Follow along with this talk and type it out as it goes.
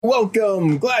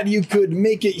Welcome. Glad you could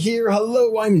make it here.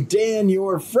 Hello, I'm Dan,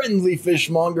 your friendly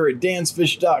fishmonger at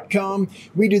dansfish.com.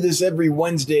 We do this every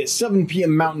Wednesday at 7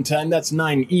 p.m. Mountain Time. That's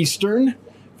 9 Eastern.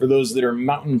 For those that are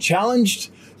mountain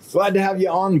challenged, glad to have you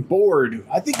on board.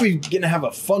 I think we're going to have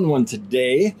a fun one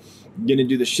today. I'm going to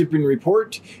do the shipping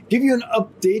report, give you an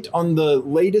update on the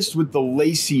latest with the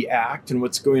Lacey Act and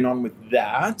what's going on with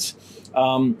that.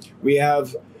 We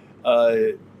have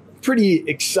pretty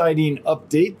exciting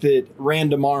update that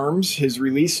Random Arms has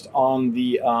released on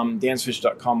the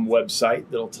dansfish.com website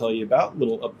that I'll tell you about.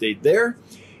 Little update there.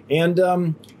 And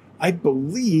I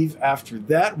believe after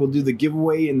that, we'll do the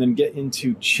giveaway and then get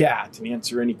into chat and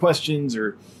answer any questions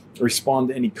or respond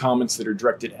to any comments that are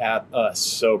directed at us.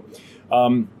 So,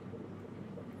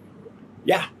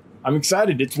 yeah, I'm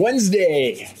excited. It's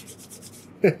Wednesday.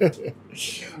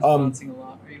 Bouncing a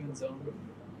lot. Are you in zone?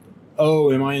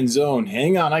 Oh, am I in zone?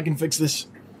 Hang on, I can fix this. Do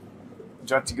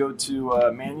you have to go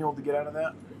to manual to get out of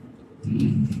that?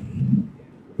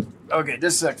 Okay,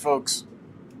 just a sec, folks.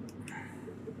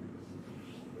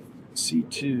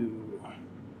 C2.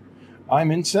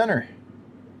 I'm in center.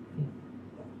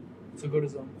 So go to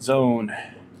zone. Zone.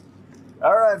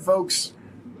 All right, folks.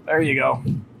 There you go.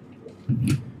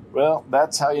 Well,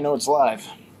 that's how you know it's live.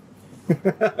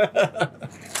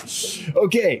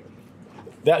 Okay.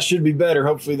 That should be better.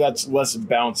 Hopefully that's less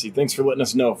bouncy. Thanks for letting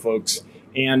us know, folks.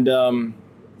 And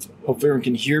hopefully everyone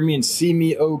can hear me and see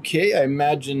me okay. I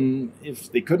imagine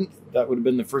if they couldn't, that would have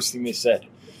been the first thing they said.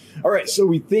 All right, so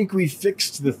we think we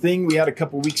fixed the thing we had a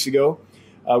couple weeks ago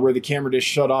where the camera just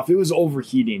shut off. It was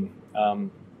overheating,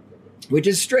 which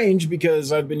is strange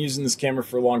because I've been using this camera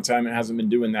for a long time and it hasn't been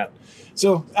doing that.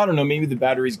 So I don't know, maybe the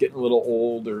battery's getting a little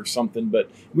old or something,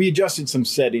 but we adjusted some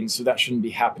settings, so that shouldn't be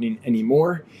happening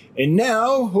anymore. And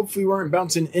now, hopefully we aren't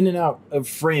bouncing in and out of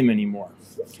frame anymore.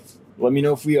 Let me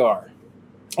know if we are.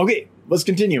 Okay, let's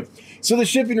continue. So the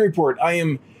shipping report, I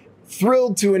am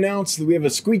thrilled to announce that we have a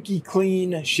squeaky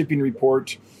clean shipping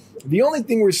report. The only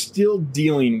thing we're still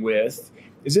dealing with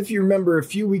is, if you remember a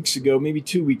few weeks ago, maybe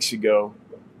 2 weeks ago,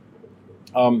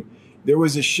 there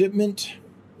was a shipment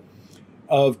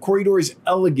of Corridor's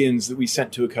Elegans that we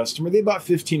sent to a customer. They bought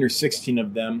 15 or 16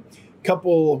 of them. A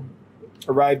couple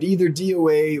arrived either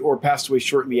DOA or passed away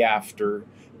shortly after,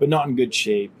 but not in good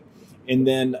shape. And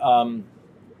then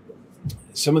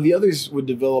some of the others would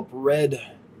develop red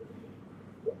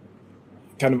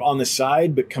kind of on the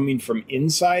side, but coming from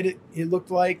inside, it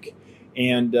looked like.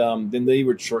 And then they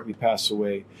would shortly pass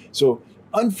away. So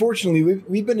unfortunately,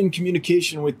 we've been in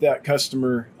communication with that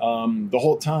customer the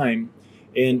whole time,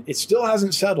 and it still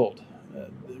hasn't settled.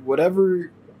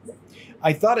 Whatever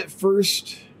I thought at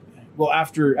first, well,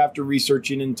 after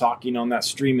researching and talking on that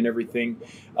stream and everything,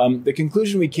 the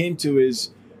conclusion we came to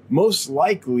is most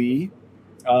likely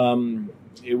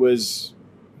it was,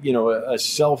 a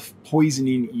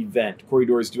self-poisoning event.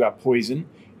 Corridors do have poison,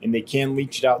 and they can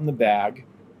leach it out in the bag.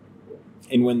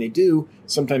 And when they do,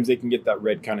 sometimes they can get that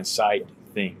red kind of side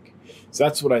thing. So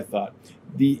that's what I thought.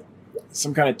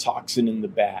 Some kind of toxin in the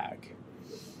bag.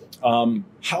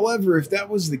 However, if that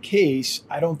was the case,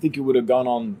 I don't think it would have gone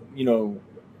on,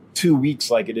 2 weeks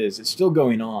like it is. It's still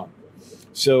going on.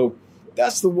 So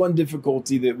that's the one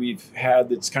difficulty that we've had.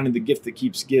 That's kind of the gift that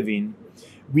keeps giving.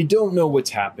 We don't know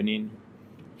what's happening.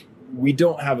 We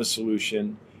don't have a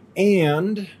solution.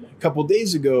 And a couple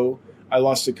days ago, I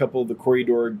lost a couple of the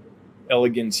Corridor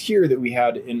Elegans here that we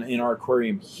had in our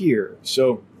aquarium here.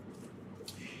 So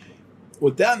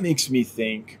what that makes me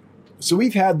think, so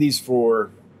we've had these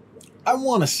for, I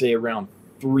want to say around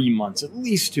 3 months, at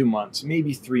least 2 months,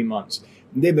 maybe 3 months.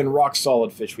 And they've been rock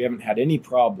solid fish. We haven't had any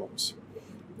problems.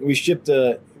 We shipped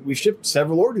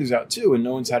several orders out too, and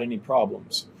no one's had any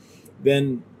problems.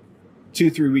 Then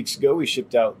 2-3 weeks ago, we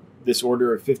shipped out this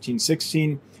order of 15,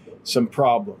 16, some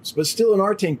problems. But still in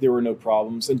our tank, there were no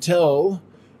problems until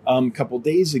a couple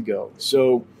days ago.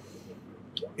 So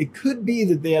it could be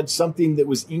that they had something that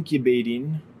was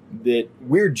incubating that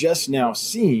we're just now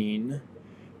seeing,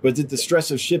 but that the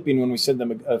stress of shipping when we sent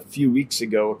them a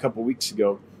couple weeks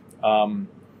ago,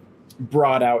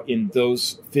 brought out in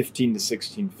those 15 to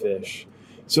 16 fish.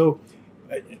 So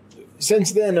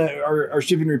since then, our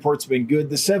shipping report's been good.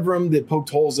 The Severum that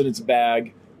poked holes in its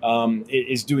bag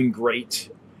is doing great.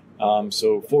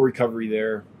 So full recovery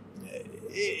there.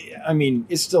 I mean,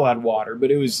 it still had water,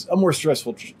 but it was a more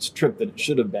stressful trip than it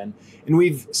should have been. And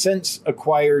we've since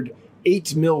acquired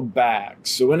 8 mil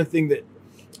bags. So anything that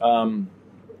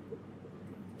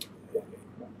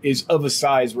is of a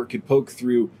size where it could poke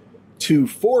through 2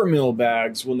 4 mil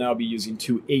bags, we'll now be using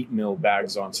 2 8 mil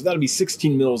bags on. So that'll be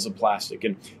 16 mils of plastic.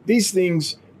 And these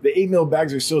things, the 8 mil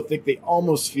bags are so thick, they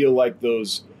almost feel like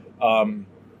those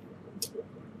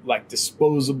like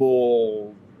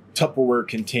disposable Tupperware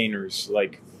containers.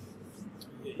 Like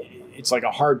it's like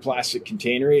a hard plastic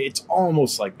container. It's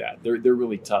almost like that. They're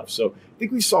really tough. So I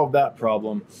think we solved that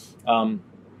problem.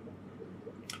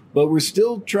 But we're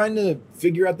still trying to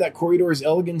figure out that Corridors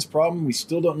Elegans problem. We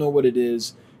still don't know what it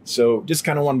is. So just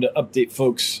kind of wanted to update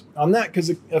folks on that,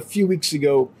 because a few weeks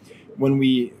ago when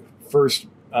we first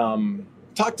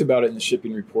talked about it in the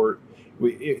shipping report,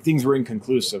 things were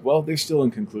inconclusive. Well, they're still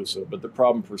inconclusive, but the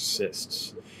problem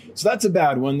persists. So that's a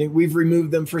bad one. We've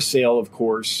removed them for sale, of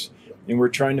course, and we're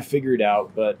trying to figure it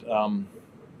out. But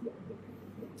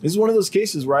this is one of those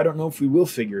cases where I don't know if we will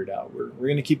figure it out. We're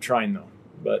going to keep trying, though.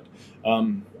 But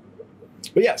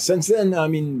yeah, since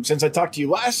then, since I talked to you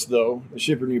last, though, the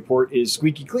shipping report is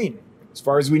squeaky clean. As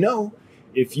far as we know,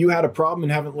 if you had a problem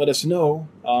and haven't let us know,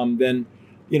 then,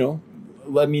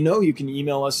 let me know. You can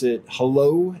email us at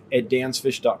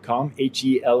hello@dansfish.com,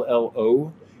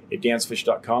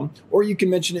 HELLO@dansfish.com, or you can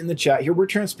mention it in the chat here. We're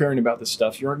transparent about this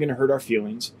stuff. You aren't going to hurt our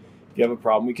feelings. If you have a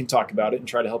problem, we can talk about it and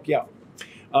try to help you out.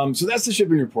 So that's the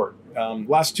shipping report.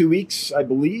 Last 2 weeks, I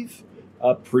believe,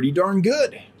 pretty darn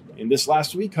good. In this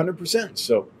last week, 100%.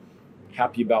 So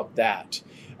happy about that.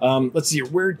 Let's see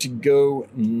where to go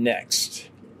next.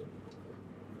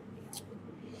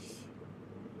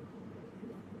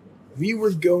 We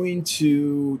were going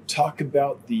to talk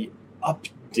about the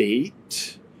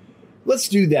update. Let's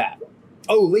do that.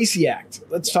 Oh, Lacey Act.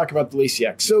 Let's talk about the Lacey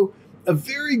Act. So a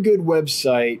very good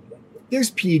website. There's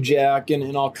PJAC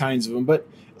and all kinds of them, but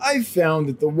I've found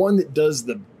that the one that does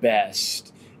the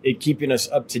best at keeping us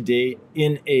up to date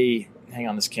in a, hang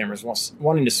on, this camera's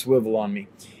wanting to swivel on me,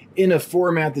 in a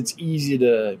format that's easy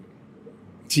to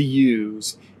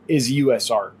use, is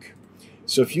USARK.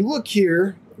 So if you look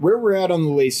here, where we're at on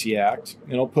the Lacey Act,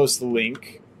 and I'll post the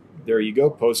link, there you go,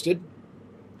 posted,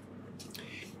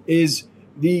 is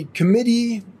the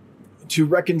committee to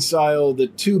reconcile the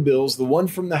two bills, the one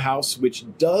from the House, which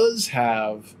does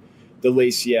have the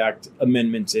Lacey Act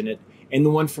amendments in it, and the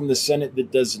one from the Senate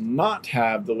that does not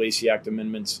have the Lacey Act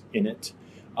amendments in it,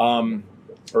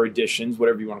 or additions,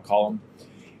 whatever you want to call them.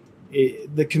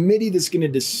 The committee that's going to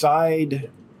decide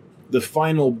the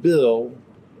final bill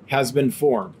has been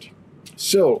formed.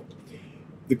 So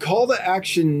the call to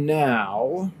action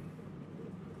now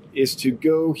is to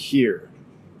go here.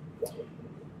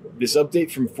 This update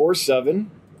from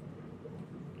 4/7.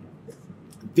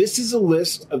 This is a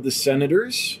list of the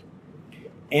senators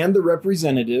and the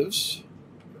representatives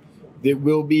that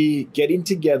will be getting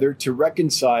together to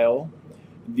reconcile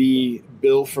the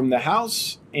bill from the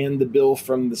House and the bill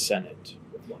from the Senate.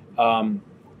 And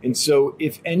so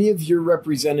if any of your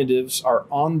representatives are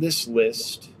on this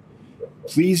list,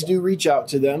 please do reach out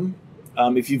to them.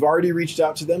 If you've already reached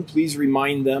out to them, please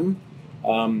remind them.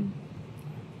 I'm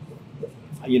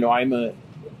a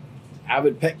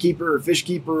avid pet keeper or fish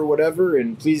keeper or whatever,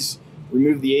 and please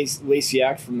remove the Lacey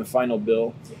Act from the final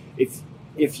bill.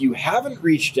 If you haven't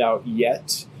reached out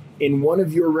yet, and one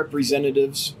of your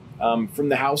representatives from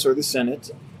the House or the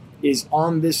Senate is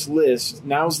on this list,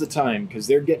 now's the time, because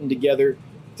they're getting together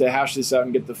to hash this out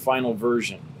and get the final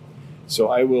version. So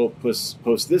I will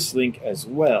post this link as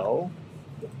well.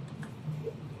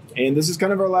 And this is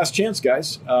kind of our last chance,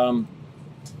 guys.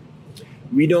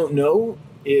 We don't know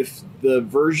if the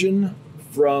version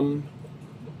from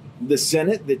the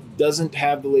Senate that doesn't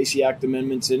have the Lacey Act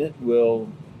amendments in it will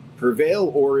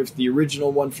prevail, or if the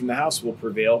original one from the House will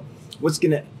prevail. What's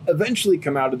going to eventually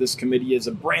come out of this committee is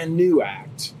a brand new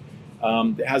act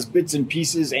that has bits and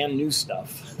pieces and new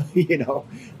stuff,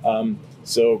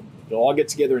 So they'll all get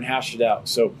together and hash it out.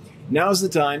 So now's the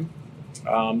time.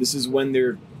 This is when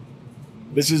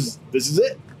this is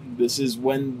it. This is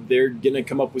when they're going to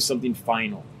come up with something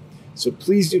final. So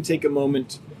please do take a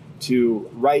moment to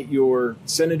write your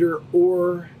senator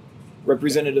or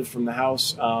representative from the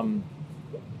House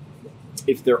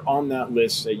if they're on that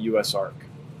list at USARK.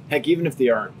 Heck, even if they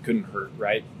aren't, couldn't hurt,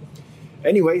 right?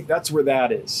 Anyway, that's where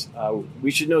that is. We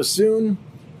should know soon.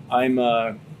 I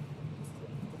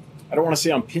don't want to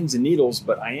say on pins and needles,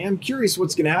 but I am curious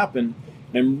what's going to happen.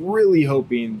 And I'm really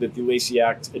hoping that the Lacey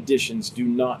Act additions do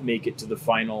not make it to the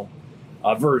final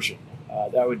version.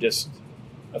 That would just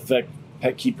affect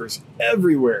pet keepers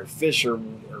everywhere, fish or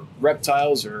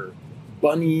reptiles or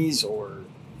bunnies or,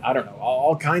 I don't know,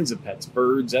 all kinds of pets,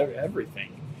 birds,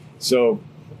 everything. So,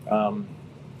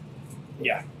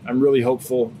 yeah, I'm really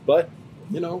hopeful, but,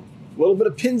 a little bit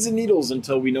of pins and needles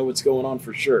until we know what's going on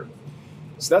for sure.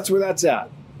 So that's where that's at.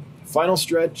 Final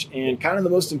stretch and kind of the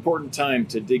most important time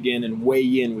to dig in and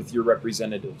weigh in with your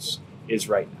representatives is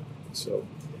right now. So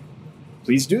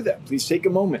please do that. Please take a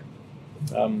moment.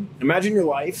 Imagine your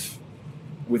life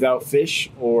without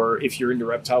fish, or if you're into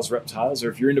reptiles, or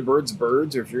if you're into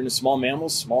birds, or if you're into small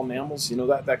mammals,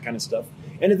 that kind of stuff.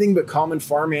 Anything but common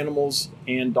farm animals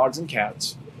and dogs and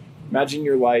cats. Imagine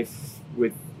your life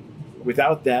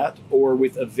without that, or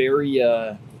with a very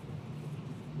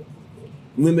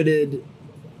limited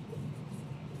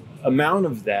amount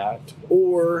of that,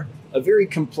 or a very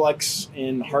complex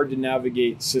and hard to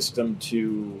navigate system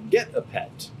to get a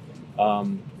pet,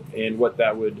 and what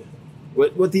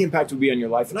the impact would be on your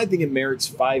life. And I think it merits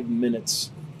 5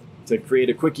 minutes to create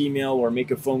a quick email or make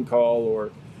a phone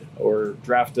call or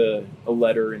draft a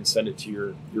letter and send it to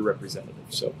your representative.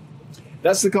 So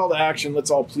that's the call to action.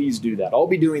 Let's all please do that. I'll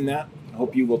be doing that. I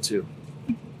hope you will too.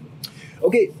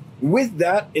 Okay, with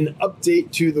that, an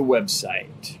update to the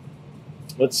website.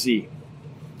 Let's see.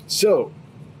 So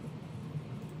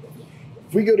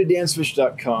if we go to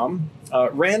dansfish.com,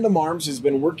 Random Arms has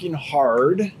been working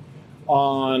hard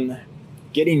on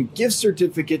getting gift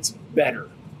certificates better.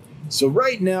 So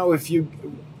right now,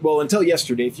 until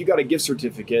yesterday, if you got a gift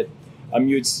certificate,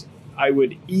 I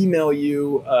would email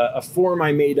you a form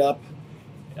I made up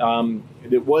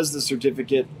that was the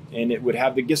certificate, and it would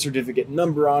have the gift certificate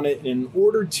number on it. And in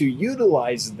order to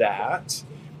utilize that,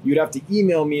 you'd have to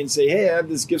email me and say, hey, I have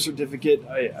this gift certificate.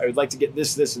 I would like to get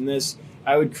this, this, and this.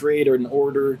 I would create an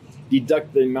order,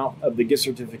 deduct the amount of the gift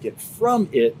certificate from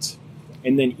it,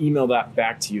 and then email that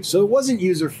back to you. So it wasn't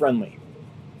user-friendly.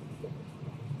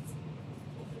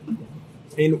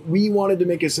 And we wanted to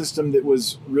make a system that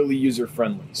was really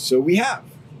user-friendly. So we have.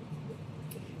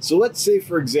 So let's say,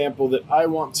 for example, that I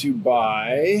want to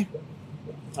buy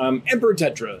Emperor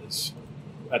Tetras.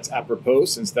 That's apropos,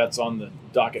 since that's on the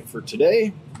docket for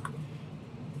today.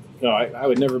 No, I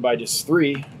would never buy just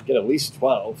 3. I'd get at least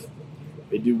 12.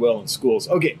 They do well in schools.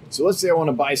 Okay, so let's say I want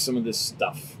to buy some of this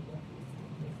stuff.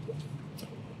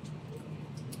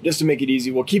 Just to make it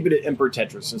easy, we'll keep it at Emperor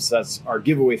Tetras, since that's our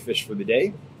giveaway fish for the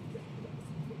day.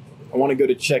 I want to go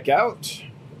to checkout.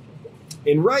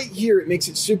 And right here, it makes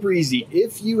it super easy.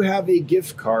 If you have a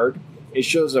gift card, it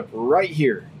shows up right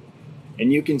here.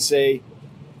 And you can say,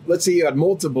 let's say you had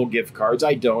multiple gift cards.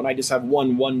 I don't. I just have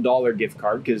one $1 gift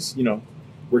card because,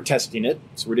 we're testing it.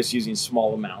 So we're just using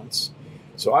small amounts.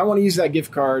 So I want to use that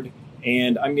gift card,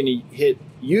 and I'm going to hit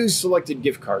Use Selected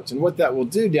Gift Cards. And what that will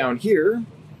do down here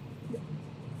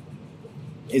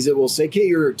is it will say, okay,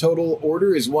 your total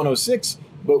order is 106,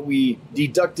 but we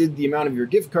deducted the amount of your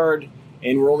gift card,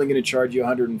 and we're only going to charge you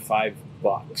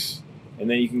 $105. And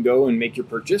then you can go and make your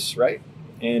purchase, right?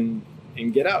 And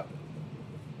get out.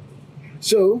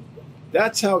 So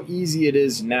that's how easy it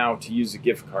is now to use a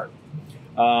gift card.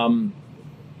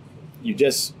 You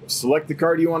just select the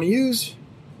card you want to use,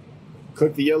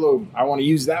 click the yellow I want to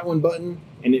use that one button,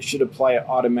 and it should apply it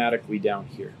automatically down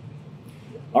here.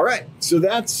 All right, so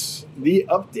that's the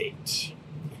update.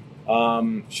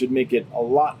 Should make it a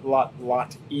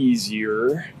lot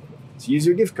easier to use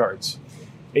your gift cards.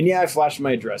 And yeah, I flashed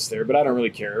my address there, but I don't really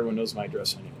care. Everyone knows my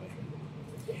address anyway.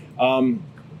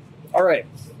 All right.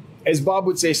 As Bob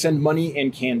would say, send money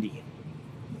and candy.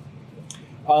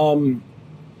 So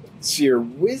here,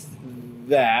 with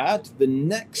that, the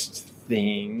next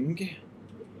thing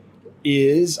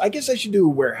is, I guess I should do a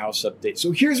warehouse update.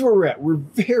 So here's where we're at. We're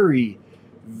very,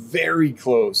 very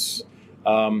close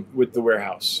with the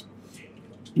warehouse.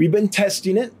 We've been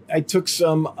testing it. I took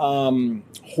some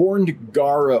horned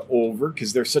gara over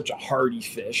because they're such a hardy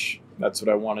fish. That's what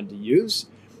I wanted to use.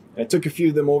 I took a few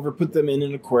of them over, put them in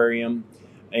an aquarium.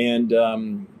 And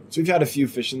so we've had a few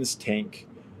fish in this tank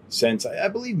since, I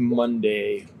believe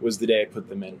Monday was the day I put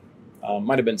them in.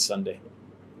 Might have been Sunday.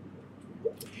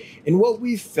 And what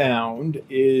we found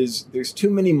is there's too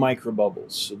many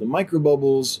microbubbles. So the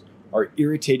microbubbles are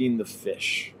irritating the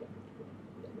fish.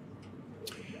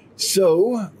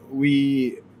 So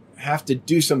we have to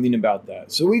do something about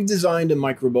that. So we've designed a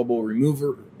microbubble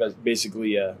remover,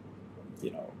 basically a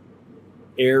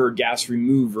air or gas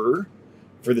remover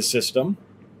for the system.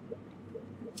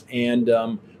 And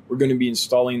we're going to be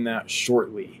installing that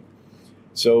shortly.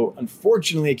 So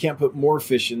unfortunately, I can't put more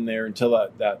fish in there until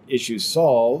that issue's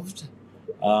solved,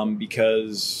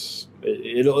 because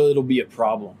it'll be a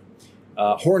problem.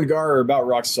 Horned gar are about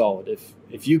rock solid.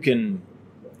 If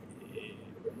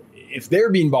they're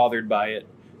being bothered by it,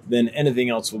 then anything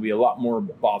else will be a lot more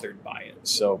bothered by it.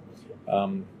 So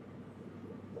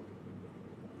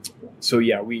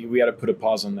yeah, we had to put a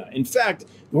pause on that. In fact,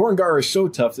 the horned gar are so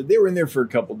tough that they were in there for a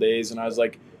couple days, and I was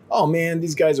like, oh man,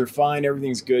 these guys are fine,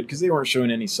 everything's good, because they weren't showing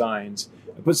any signs.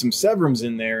 I put some sevrums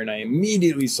in there, and I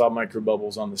immediately saw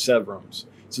microbubbles on the sevrums.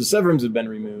 So sevrums have been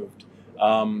removed.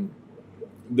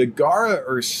 The gara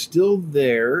are still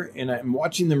there, and I'm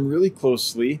watching them really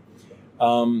closely.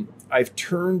 I've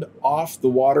turned off the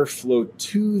water flow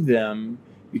to them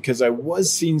because I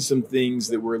was seeing some things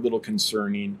that were a little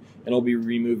concerning, and I'll be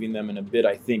removing them in a bit,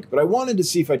 I think. But I wanted to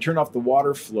see if I turn off the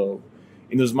water flow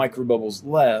and those microbubbles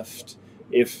left,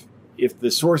 if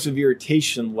the source of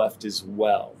irritation left as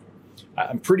well.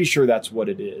 I'm pretty sure that's what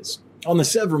it is. On the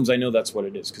Severums, I know that's what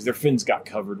it is because their fins got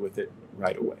covered with it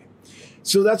right away.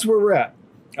 So that's where we're at.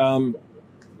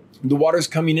 The water's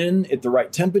coming in at the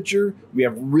right temperature. We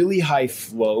have really high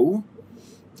flow.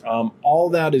 All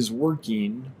that is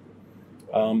working.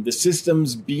 The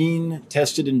system's being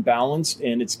tested and balanced,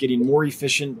 and it's getting more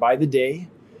efficient by the day.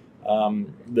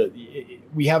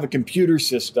 We have a computer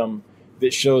system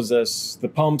that shows us the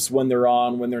pumps, when they're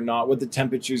on, when they're not, what the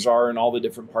temperatures are in all the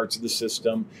different parts of the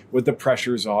system, what the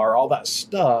pressures are, all that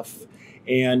stuff.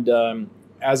 And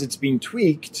as it's being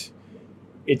tweaked,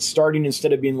 it's starting,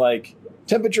 instead of being like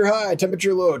temperature high,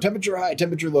 temperature low, temperature high,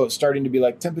 temperature low, it's starting to be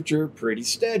like temperature pretty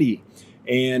steady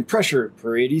and pressure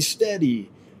pretty steady,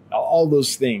 all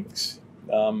those things.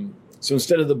 So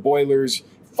instead of the boilers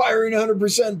firing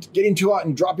 100%, getting too hot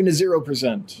and dropping to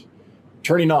 0%,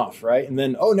 turning off, right? And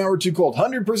then, oh, now we're too cold,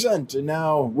 100%, and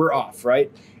now we're off,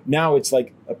 right? Now it's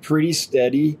like a pretty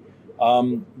steady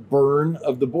burn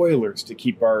of the boilers to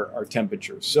keep our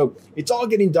temperatures. So it's all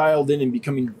getting dialed in and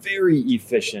becoming very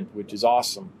efficient, which is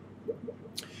awesome.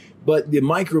 But the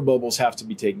microbubbles have to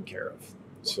be taken care of.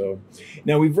 So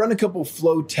now we've run a couple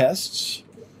flow tests.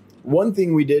 One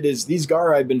thing we did is these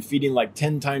gar I've been feeding like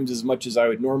 10 times as much as I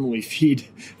would normally feed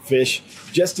fish,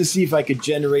 just to see if I could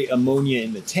generate ammonia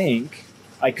in the tank.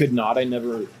 I could not. I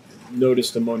never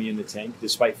noticed ammonia in the tank,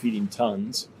 despite feeding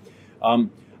tons.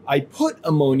 I put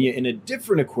ammonia in a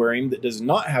different aquarium that does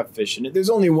not have fish in it. There's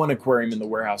only one aquarium in the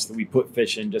warehouse that we put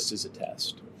fish in just as a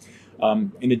test.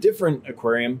 In a different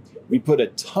aquarium, we put a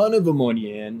ton of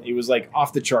ammonia in. It was like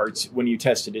off the charts. When you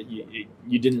tested it,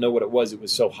 you didn't know what it was. It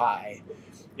was so high.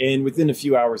 And within a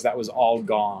few hours, that was all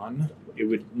gone. It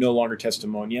would no longer test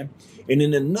ammonia. And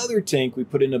in another tank, we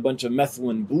put in a bunch of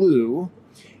methylene blue,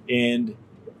 and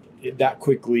that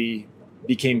quickly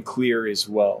became clear as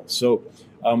well. So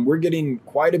we're getting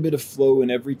quite a bit of flow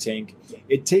in every tank.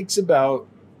 It takes about,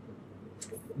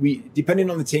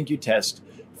 depending on the tank you test,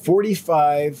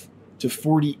 45 to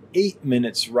 48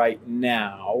 minutes right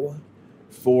now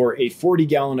for a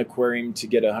 40-gallon aquarium to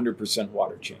get 100%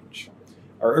 water change,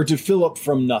 or to fill up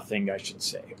from nothing, I should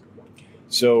say.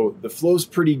 So the flow's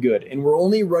pretty good, and we're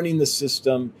only running the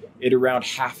system at around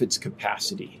half its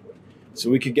capacity. So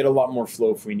we could get a lot more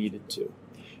flow if we needed to.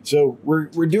 So we're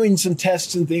doing some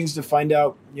tests and things to find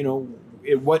out,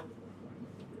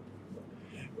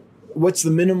 what's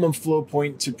the minimum flow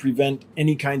point to prevent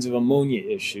any kinds of ammonia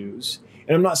issues.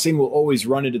 And I'm not saying we'll always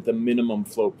run it at the minimum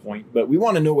flow point, but we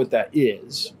want to know what that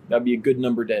is. That'd be a good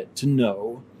number to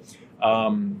know.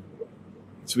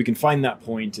 So we can find that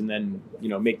point and then,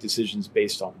 make decisions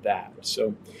based on that.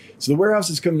 So the warehouse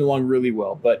is coming along really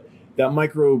well, but that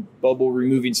micro bubble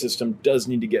removing system does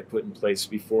need to get put in place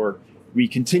before we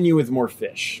continue with more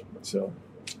fish. So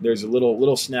there's a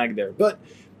little snag there. But,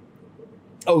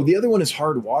 the other one is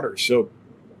hard water. So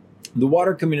the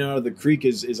water coming out of the creek,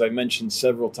 as I mentioned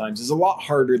several times, is a lot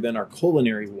harder than our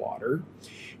culinary water,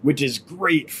 which is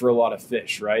great for a lot of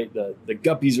fish, right? The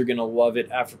guppies are going to love it.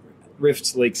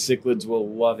 Rifts, lake cichlids will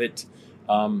love it.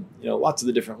 Lots of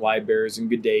the different live bears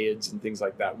and goodeids and things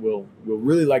like that will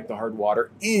really like the hard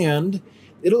water. And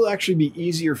it'll actually be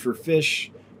easier for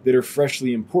fish that are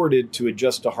freshly imported to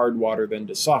adjust to hard water than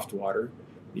to soft water,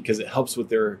 because it helps with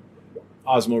their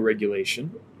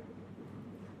osmoregulation.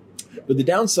 But the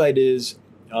downside is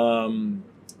the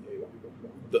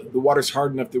water's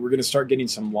hard enough that we're going to start getting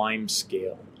some lime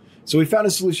scale. So we found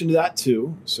a solution to that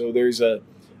too. So there's a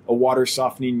water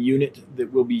softening unit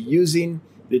that we'll be using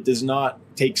that does not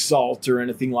take salt or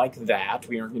anything like that.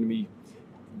 We aren't going to be,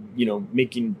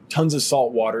 making tons of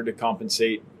salt water to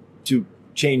compensate, to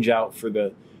change out for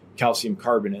the calcium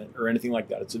carbonate or anything like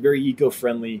that. It's a very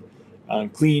eco-friendly,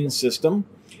 clean system.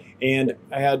 And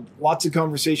I had lots of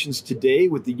conversations today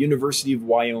with the University of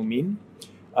Wyoming.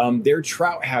 Their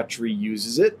trout hatchery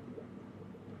uses it.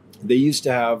 They used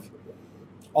to have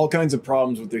all kinds of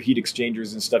problems with their heat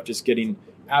exchangers and stuff, just getting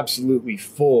absolutely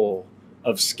full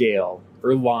of scale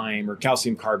or lime or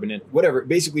calcium carbonate, whatever.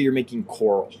 Basically, you're making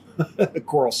coral,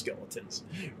 coral skeletons,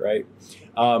 right?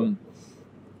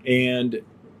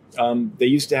 They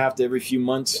used to have to, every few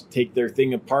months, take their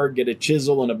thing apart, get a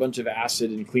chisel and a bunch of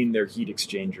acid and clean their heat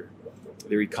exchanger,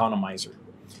 their economizer.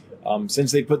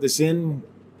 Since they put this in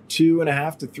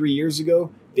 2.5 to 3 years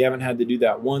ago, they haven't had to do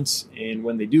that once. And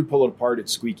when they do pull it apart,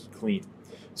 it's squeaky clean.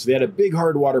 So they had a big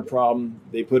hard water problem.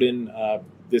 They put in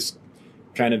this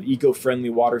kind of eco-friendly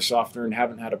water softener and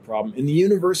haven't had a problem. And the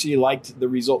university liked the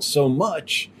results so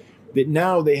much that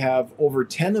now they have over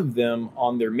 10 of them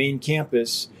on their main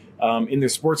campus. In their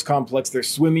sports complex, their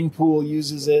swimming pool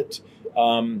uses it,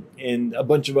 and a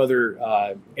bunch of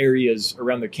other areas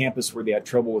around their campus where they had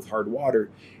trouble with hard water,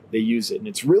 they use it. And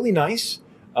it's really nice.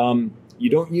 You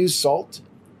don't use salt,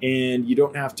 and you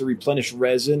don't have to replenish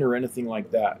resin or anything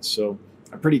like that. So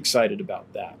I'm pretty excited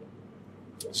about that.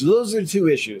 So those are the two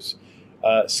issues.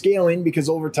 Scaling, because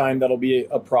over time that'll be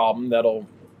a problem that'll,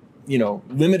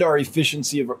 limit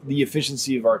the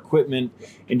efficiency of our equipment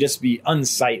and just be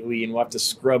unsightly, and we'll have to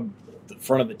scrub the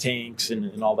front of the tanks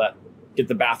and all that, get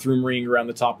the bathroom ring around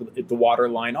the top of the water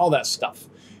line, all that stuff.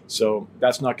 So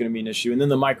that's not going to be an issue. And then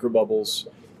the microbubbles,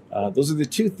 those are the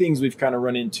two things we've kind of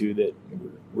run into that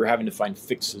we're having to find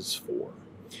fixes for.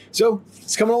 So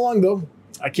it's coming along though.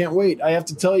 I can't wait. I have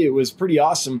to tell you, it was pretty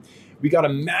awesome. We got a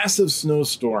massive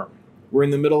snowstorm. We're in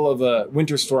the middle of a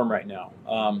winter storm right now.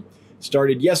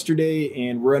 Started yesterday,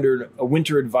 and we're under a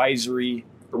winter advisory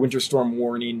or winter storm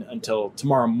warning until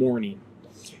tomorrow morning.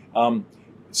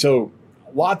 So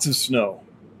lots of snow.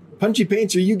 Punchy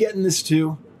Paints, are you getting this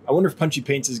too? I wonder if Punchy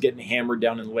Paints is getting hammered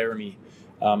down in Laramie.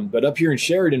 But up here in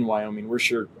Sheridan, Wyoming, we're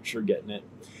sure getting it.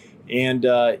 And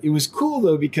it was cool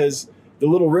though, because the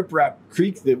little riprap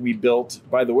creek that we built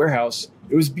by the warehouse,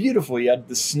 it was beautiful. You had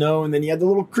the snow, and then you had the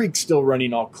little creek still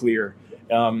running all clear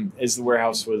as the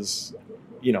warehouse was,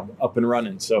 up and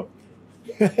running. So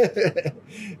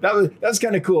that's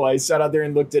kind of cool. I sat out there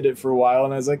and looked at it for a while,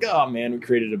 and I was like, oh man, we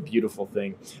created a beautiful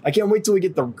thing. I can't wait till we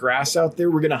get the grass out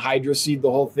there. We're going to hydro seed the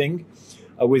whole thing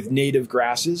with native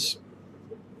grasses.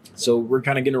 So we're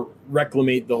kind of going to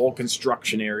reclimate the whole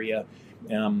construction area,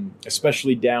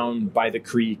 especially down by the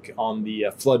creek on the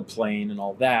floodplain and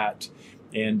all that.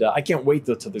 And I can't wait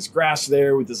till there's grass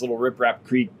there with this little riprap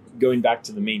creek going back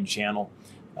to the main channel.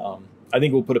 I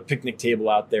think we'll put a picnic table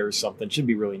out there or something. Should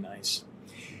be really nice.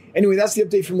 Anyway, that's the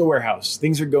update from the warehouse.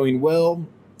 Things are going well.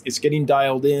 It's getting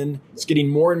dialed in. It's getting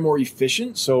more and more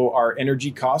efficient. So our energy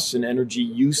costs and energy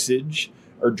usage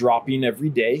are dropping every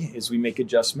day as we make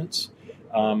adjustments.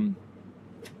 And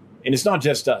it's not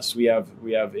just us. We have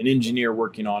an engineer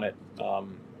working on it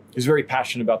who's very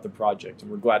passionate about the project, and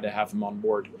we're glad to have him on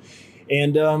board.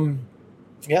 And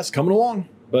it's coming along.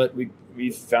 But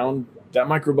we found that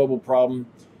microbubble problem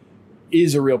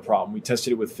is a real problem. We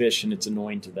tested it with fish, and it's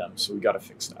annoying to them. So we got to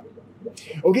fix that.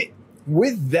 Okay,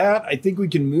 with that, I think we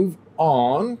can move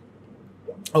on.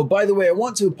 Oh, by the way, I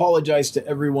want to apologize to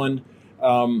everyone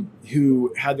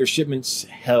who had their shipments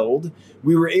held.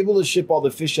 We were able to ship all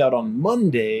the fish out on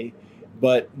Monday,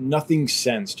 but nothing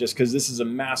since, just because this is a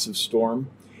massive storm.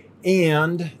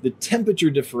 And the temperature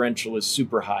differential is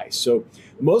super high. So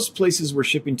most places we're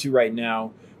shipping to right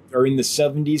now are in the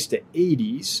 70s to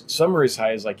 80s. Some are as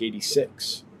high as like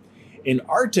 86. And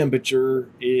our temperature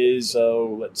is,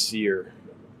 let's see here,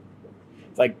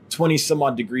 like 20 some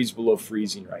odd degrees below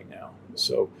freezing right now.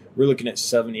 So we're looking at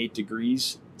 7, 8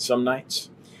 degrees some nights.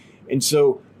 And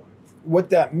so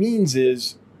what that means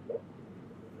is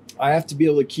I have to be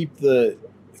able to keep the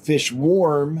fish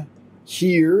warm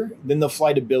here. Then they'll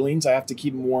fly to Billings. I have to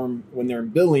keep them warm when they're in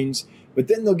Billings, but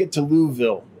then they'll get to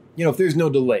Louisville. If there's no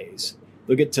delays,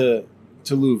 they'll get to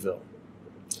Louisville.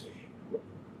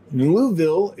 In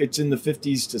Louisville, it's in the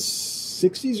 50s to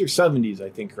 60s or 70s, I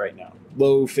think, right now.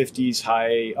 Low 50s,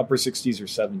 high, upper 60s or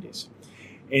 70s.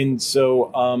 And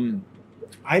so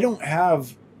I don't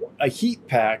have a heat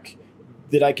pack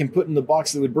that I can put in the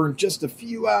box that would burn just a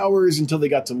few hours until they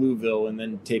got to Louisville and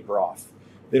then taper off.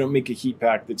 They don't make a heat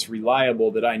pack that's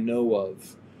reliable that I know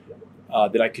of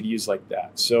that I could use like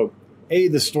that. So, A,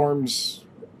 the storms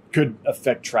could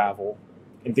affect travel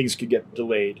and things could get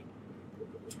delayed.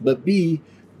 But B,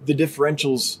 the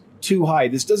differential's too high.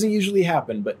 This doesn't usually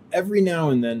happen, but every now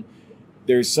and then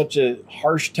there's such a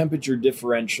harsh temperature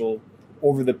differential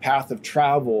over the path of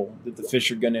travel that the fish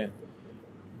are going to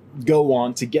go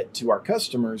on to get to our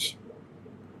customers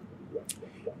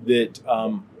that,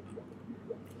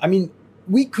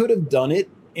 we could have done it,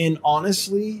 and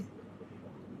honestly,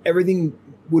 everything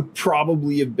would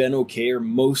probably have been okay or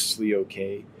mostly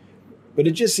okay, but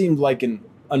it just seemed like an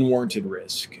unwarranted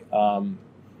risk. My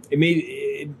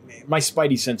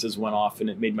spidey senses went off, and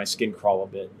it made my skin crawl a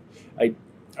bit. I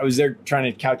was there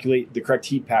trying to calculate the correct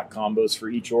heat pack combos for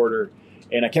each order,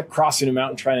 and I kept crossing them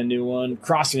out and trying a new one,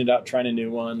 crossing it out, trying a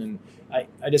new one, and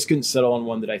I just couldn't settle on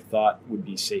one that I thought would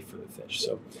be safe for the fish.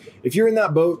 So if you're in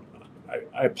that boat,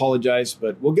 I apologize,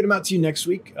 but we'll get them out to you next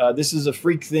week. This is a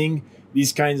freak thing.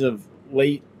 These kinds of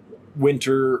late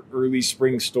winter, early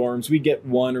spring storms, we get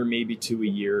one or maybe two a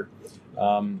year.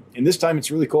 And this time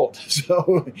it's really cold.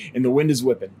 So, and the wind is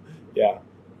whipping. Yeah.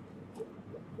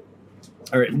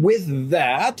 All right. With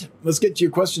that, let's get to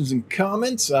your questions and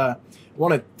comments. I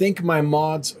want to thank my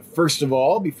mods, first of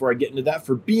all, before I get into that,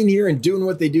 for being here and doing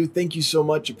what they do. Thank you so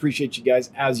much. Appreciate you guys.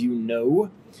 As you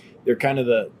know, they're kind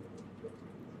of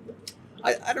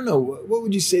I don't know, what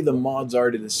would you say the mods are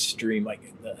to the stream?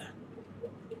 Like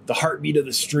the heartbeat of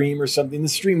the stream or something? The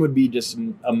stream would be just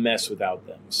a mess without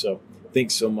them. So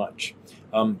thanks so much.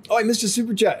 Oh, I missed a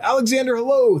super chat. Alexander,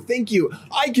 hello. Thank you.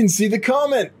 I can see the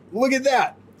comment. Look at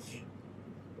that.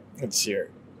 Let's see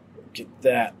here. Get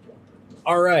that.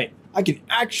 All right. I can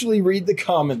actually read the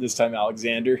comment this time,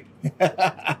 Alexander.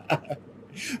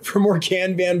 For more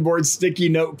Kanban board sticky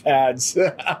notepads.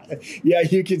 Yeah,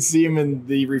 you can see them in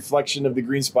the reflection of the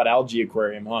green spot algae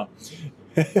aquarium, huh?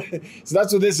 So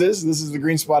that's what this is. This is the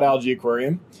green spot algae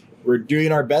aquarium. We're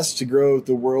doing our best to grow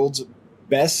the world's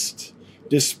best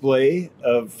display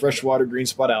of freshwater green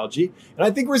spot algae. And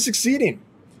I think we're succeeding.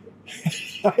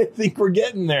 I think we're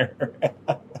getting there.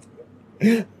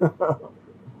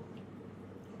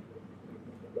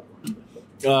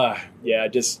 Yeah,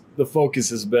 just the focus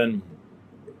has been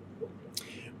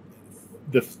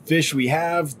the fish we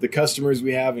have, the customers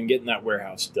we have, and getting that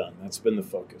warehouse done. That's been the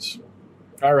focus.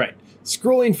 All right,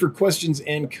 scrolling for questions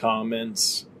and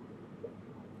comments.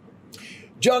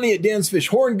 Johnny at Dan's Fish,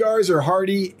 horn gars are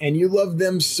hardy, and you love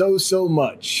them so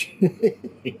much.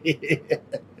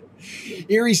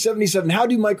 Erie77, how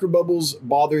do microbubbles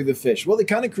bother the fish? Well, they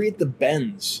kind of create the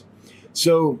bends.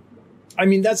 So, I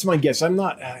mean, that's my guess.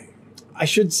 I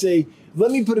should say,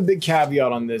 let me put a big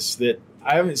caveat on this, that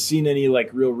I haven't seen any like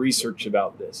real research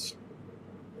about this.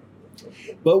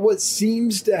 But what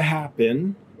seems to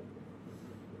happen,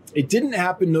 it didn't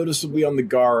happen noticeably on the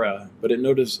Gara, but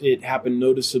it happened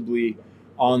noticeably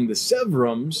on the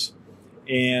Severums.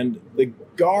 And the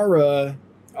Gara,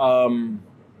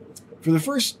 for the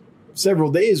first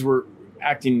several days, were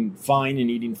acting fine and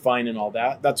eating fine and all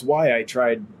that. That's why I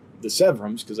tried the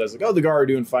Severums, because I was like, oh, the Gara are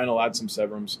doing fine, I'll add some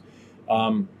Severums.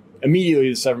 Immediately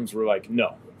the Severums were like,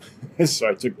 no. So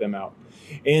I took them out.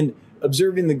 And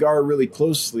observing the Gara really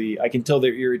closely, I can tell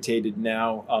they're irritated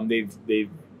now. They've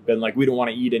been like, we don't want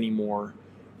to eat anymore.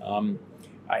 I'm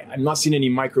not seeing any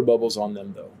microbubbles on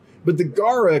them though. But the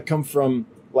Gara come from,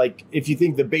 like, if you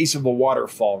think the base of a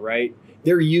waterfall, right?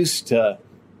 They're used to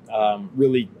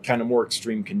really kind of more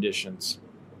extreme conditions.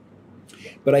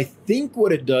 But I think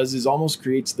what it does is almost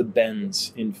creates the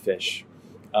bends in fish.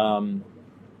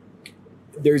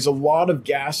 There's a lot of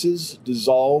gases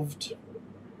dissolved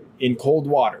in cold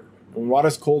water. When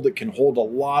water's cold, it can hold a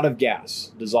lot of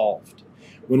gas dissolved.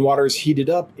 When water is heated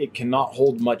up, it cannot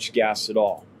hold much gas at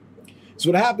all.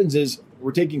 So what happens is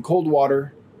we're taking cold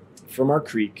water from our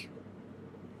creek,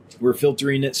 we're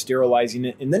filtering it, sterilizing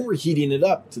it, and then we're heating it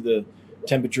up to the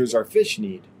temperatures our fish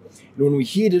need. And when we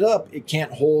heat it up, it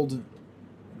can't hold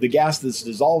the gas that's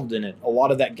dissolved in it. A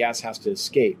lot of that gas has to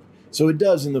escape. So it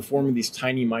does in the form of these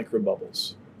tiny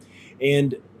microbubbles.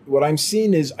 And what I'm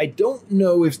seeing is, I don't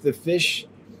know if the fish,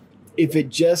 if it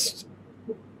just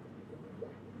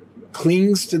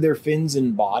clings to their fins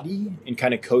and body and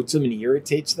kind of coats them and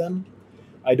irritates them.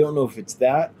 I don't know if it's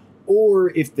that, or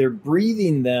if they're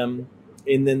breathing them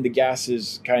and then the gas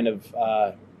is kind of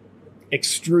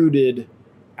extruded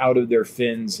out of their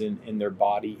fins and in their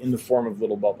body in the form of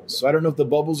little bubbles. So I don't know if the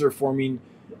bubbles are forming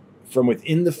from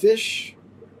within the fish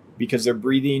because they're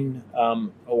breathing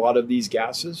a lot of these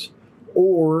gases,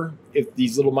 or if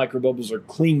these little microbubbles are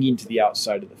clinging to the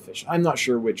outside of the fish. I'm not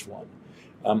sure which one.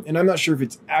 And I'm not sure if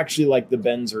it's actually like the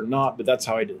bends or not, but that's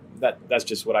how I did that. That's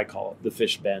just what I call it, the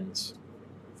fish bends.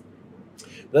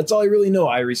 That's all I really know,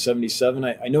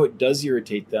 Irie77. I know it does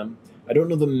irritate them. I don't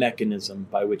know the mechanism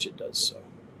by which it does so,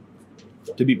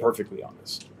 to be perfectly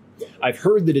honest. I've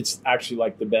heard that it's actually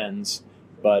like the bends,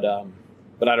 but I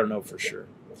don't know for sure.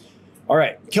 All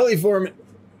right, Kelly Foreman.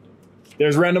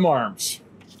 There's Random Arms.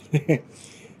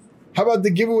 How about the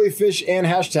giveaway fish and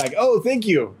hashtag? Oh, thank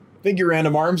you. Thank you,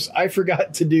 Random Arms. I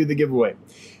forgot to do the giveaway.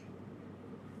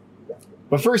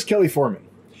 But first, Kelly Foreman.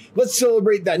 Let's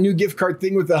celebrate that new gift card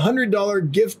thing with a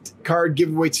 $100 gift card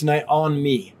giveaway tonight on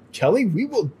me. Kelly, we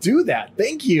will do that.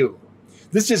 Thank you.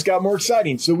 This just got more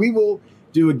exciting. So we will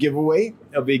do a giveaway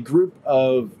of a group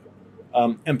of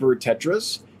Emperor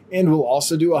Tetras, and we'll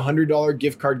also do a $100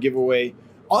 gift card giveaway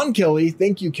on Kelly.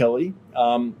 Thank you, Kelly,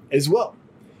 as well.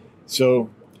 So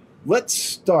let's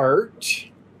start.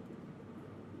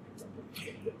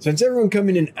 Since everyone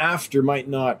coming in after might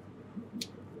not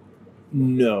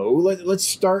know, let's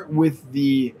start with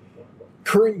the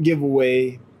current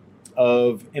giveaway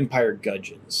of Empire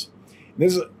Gudgeons.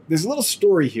 There's a little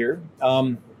story here.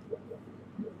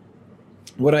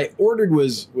 What I ordered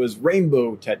was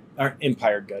rainbow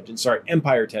Empire Gudgeon. Sorry,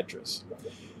 Empire Tetras.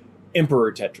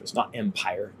 Emperor Tetras, not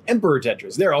Empire. Emperor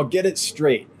Tetras. There, I'll get it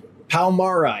straight.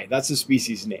 Palmari, that's the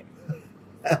species name.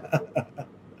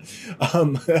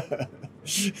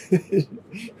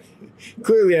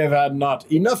 Clearly, I've had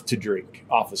not enough to drink,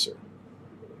 officer.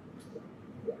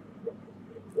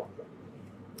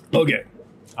 Okay,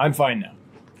 I'm fine now.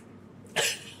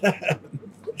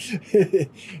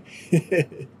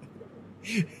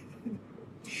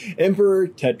 Emperor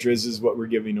Tetras is what we're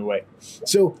giving away.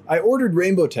 So I ordered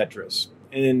rainbow Tetras,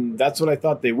 and that's what I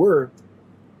thought they were.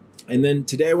 And then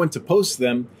today I went to post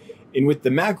them, and with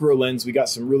the macro lens, we got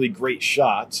some really great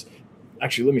shots.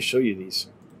 Actually, let me show you these.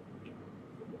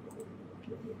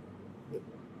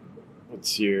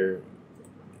 What's here?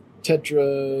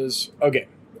 Tetras. Okay.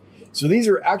 So these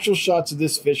are actual shots of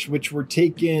this fish, which were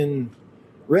taken,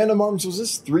 Random Arms, was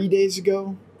this 3 days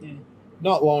ago? Yeah.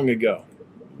 Not long ago.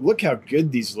 Look how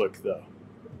good these look, though.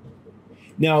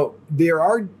 Now, there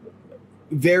are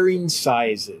varying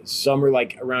sizes. Some are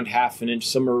like around half an inch,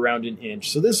 some are around an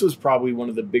inch. So this was probably one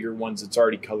of the bigger ones that's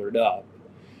already colored up.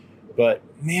 But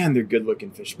man, they're good looking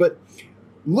fish. But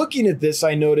looking at this,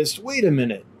 I noticed, wait a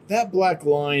minute, that black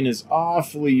line is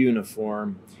awfully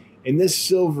uniform. And this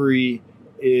silvery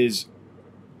is,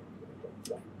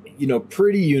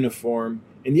 pretty uniform.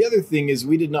 And the other thing is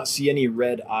we did not see any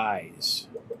red eyes.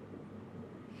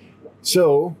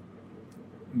 So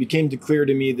it became clear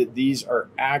to me that these are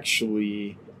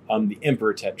actually the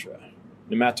Emperor Tetra,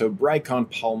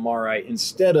 Nematobrychon palmari,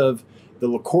 instead of the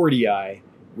Lacordii,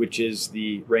 which is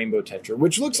the Rainbow Tetra,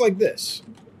 which looks like this.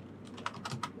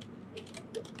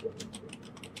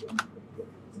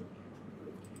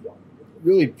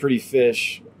 Really pretty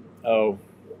fish. Oh,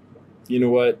 you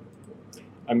know what?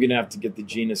 I'm going to have to get the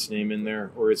genus name in there,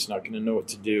 or it's not going to know what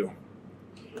to do.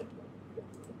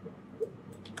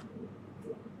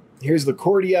 Here's the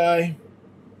Lacordii.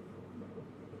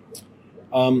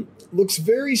 Looks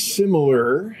very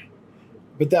similar,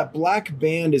 but that black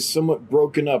band is somewhat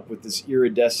broken up with this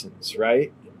iridescence,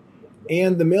 right?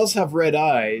 And the males have red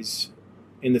eyes,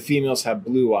 and the females have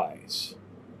blue eyes.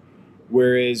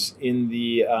 Whereas in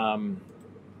the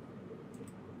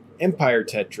Emperor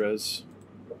Tetras,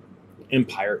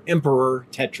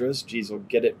 geez, I'll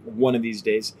get it one of these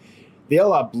days, they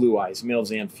all have blue eyes,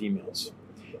 males and females.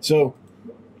 So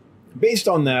based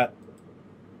on that,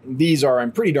 these are,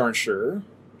 I'm pretty darn sure,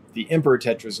 the Emperor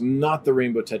Tetras, not the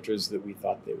Rainbow Tetras that we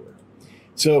thought they were.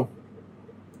 So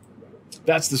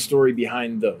that's the story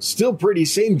behind those. Still pretty,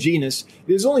 same genus.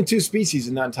 There's only 2 species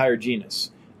in that entire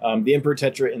genus, the Emperor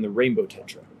Tetra and the Rainbow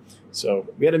Tetra. So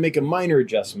we had to make a minor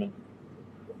adjustment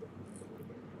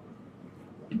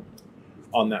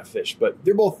on that fish, but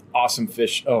they're both awesome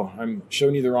fish. Oh, I'm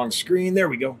showing you the wrong screen. There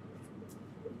we go.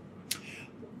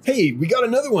 Hey, we got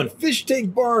another one. Fish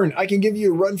Tank Barn. I can give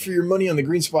you a run for your money on the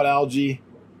green spot algae,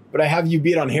 but I have you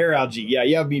beat on hair algae. Yeah,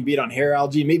 you have me beat on hair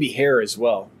algae, maybe hair as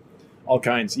well. All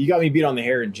kinds. You got me beat on the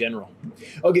hair in general.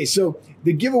 Okay, so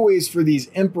the giveaways for these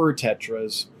Emperor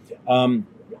Tetras,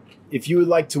 if you would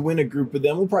like to win a group of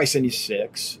them, we'll probably send you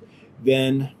 6.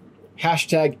 Then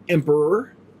hashtag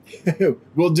Emperor.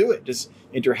 We'll do it. Just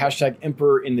enter hashtag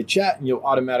Emperor in the chat and you'll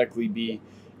automatically be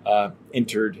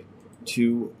entered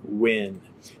to win.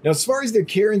 Now, as far as their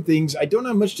care and things, I don't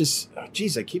have much to... Oh,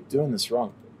 geez, I keep doing this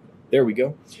wrong. There we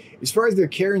go. As far as their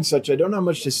care and such, I don't have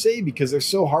much to say because they're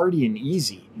so hardy and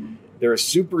easy. They're a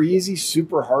super easy,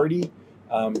 super hardy,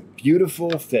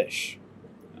 beautiful fish.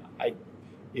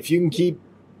 If you can keep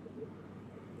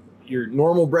your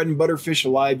normal bread and butter fish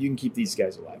alive, you can keep these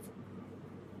guys alive.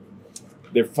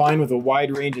 They're fine with a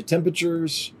wide range of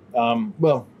temperatures.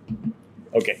 Well,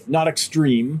 okay, not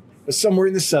extreme, but somewhere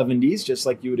in the 70s, just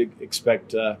like you would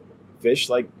expect fish,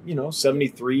 like,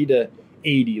 73 to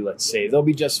 80, let's say. They'll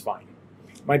be just fine.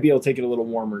 Might be able to take it a little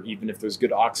warmer, even if there's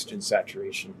good oxygen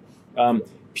saturation.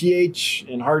 pH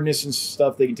and hardness and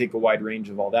stuff, they can take a wide range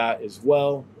of all that as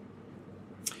well.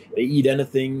 They eat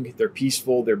anything. They're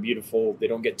peaceful. They're beautiful. They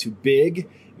don't get too big.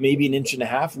 Maybe 1.5 inches,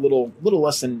 a little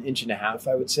less than 1.5 inches,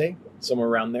 I would say, somewhere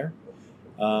around there.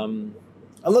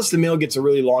 Unless the male gets a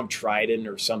really long trident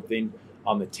or something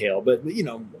on the tail. But,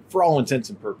 for all intents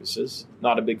and purposes,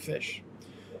 not a big fish.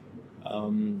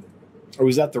 Or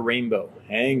was that the rainbow?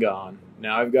 Hang on.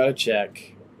 Now I've got to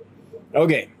check.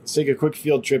 Okay, let's take a quick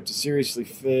field trip to Seriously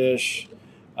Fish.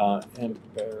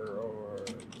 Emperor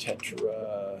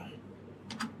Tetra.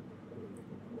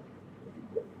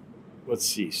 Let's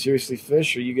see. Seriously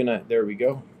Fish, are you going to... There we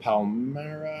go.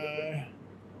 Palmari.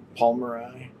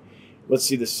 Let's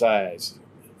see the size.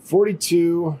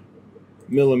 42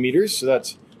 millimeters. So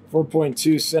that's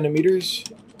 4.2 centimeters.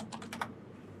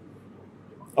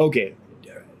 Okay,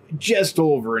 just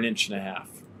over an inch and a half.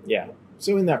 Yeah,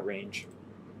 so in that range.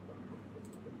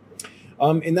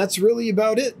 And that's really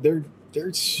about it.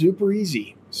 They're super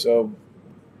easy. So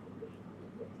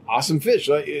awesome fish.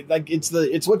 Like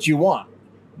it's what you want.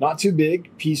 Not too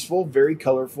big, peaceful, very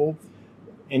colorful,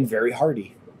 and very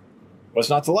hardy. What's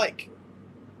not to like?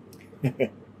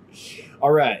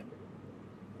 All right.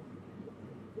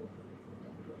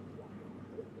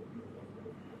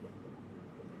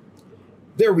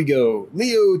 There we go.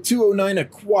 Leo 209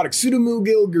 aquatic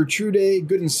pseudomugil gertrude,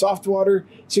 good in soft water,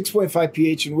 6.5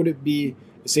 pH, and would it be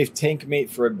a safe tank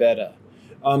mate for a betta?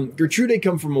 Gertrude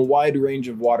come from a wide range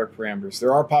of water parameters.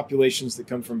 There are populations that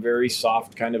come from very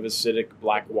soft, kind of acidic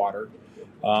black water,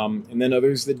 and then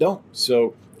others that don't.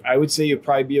 So I would say you'd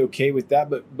probably be okay with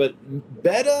that. But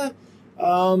betta,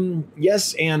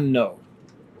 yes and no.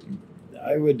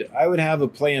 I would have a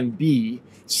plan B.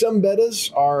 Some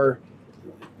bettas are,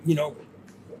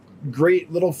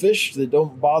 great little fish that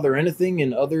don't bother anything,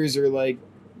 and others are like,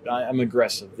 I'm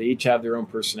aggressive. They each have their own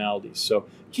personalities. So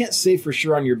can't say for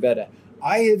sure on your betta.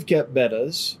 I have kept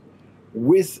bettas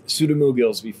with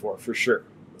pseudomugils before, for sure.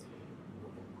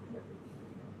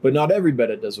 But not every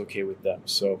betta does okay with them.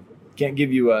 So can't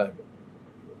give you a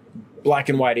black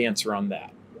and white answer on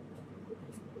that.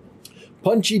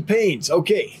 Punchy Pains.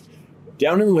 Okay.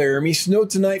 Down in Laramie, snow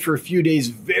tonight for a few days.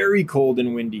 Very cold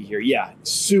and windy here. Yeah,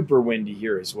 super windy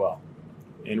here as well.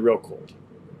 And real cold.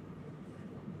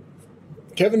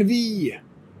 Kevin V.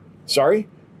 Sorry?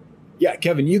 Yeah,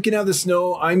 Kevin, you can have the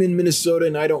snow. I'm in Minnesota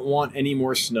and I don't want any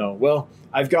more snow. Well,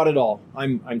 I've got it all.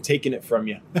 I'm taking it from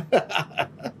you.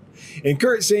 And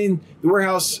Kurt saying, the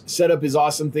warehouse setup is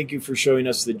awesome. Thank you for showing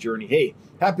us the journey. Hey,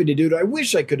 happy to do it. I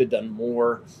wish I could have done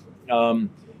more.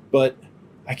 But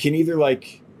I can either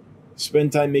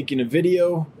spend time making a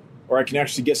video, or I can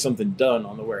actually get something done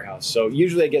on the warehouse. So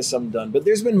usually I get something done, but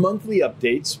there's been monthly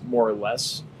updates, more or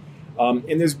less.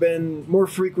 And there's been more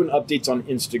frequent updates on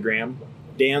Instagram.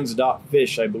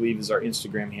 Dans.fish, I believe, is our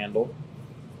Instagram handle.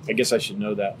 I guess I should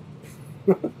know that.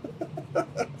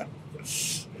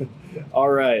 All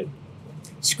right.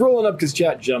 Scrolling up because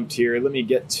chat jumped here. Let me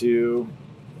get to...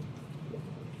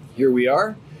 Here we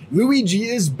are. Luigi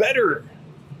is better.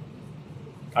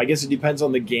 I guess it depends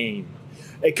on the game.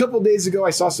 A couple days ago, I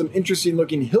saw some interesting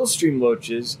looking Hillstream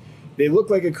loaches. They look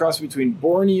like a cross between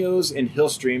Borneos and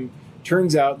Hillstream.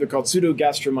 Turns out they're called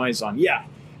Pseudogastromyzon. Yeah,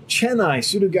 Chennai,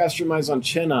 Pseudogastromyzon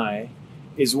Chennai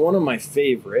is one of my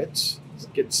favorites. Let's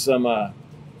get some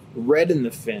red in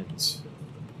the fins.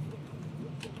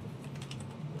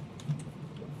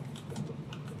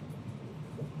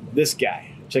 This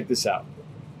guy, check this out.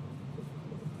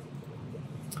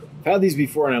 I've had these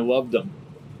before and I loved them.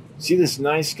 See this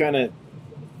nice kind of,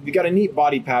 you got a neat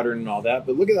body pattern and all that,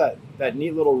 but look at that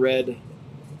neat little red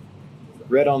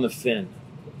on the fin.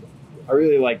 I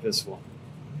really like this one.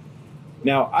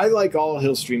 Now, I like all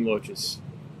Hillstream loaches.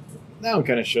 That one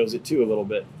kind of shows it too a little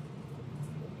bit.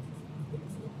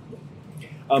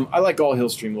 I like all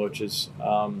Hillstream loaches,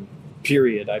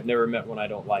 period. I've never met one I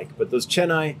don't like. But those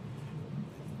Chennai,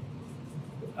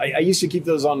 I used to keep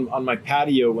those on my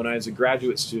patio when I was a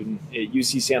graduate student at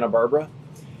UC Santa Barbara.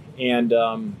 And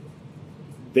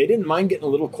they didn't mind getting a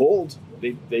little cold.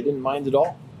 They didn't mind at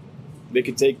all. They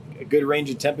could take a good range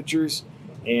of temperatures,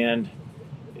 and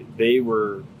they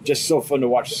were just so fun to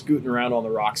watch scooting around on the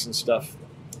rocks and stuff.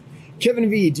 Kevin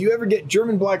V, do you ever get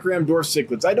German black ram dwarf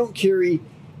cichlids? I don't carry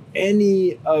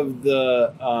any of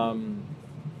the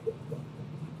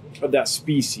of that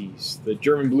species, the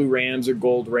German blue rams or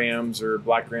gold rams or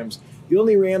black rams. The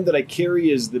only ram that I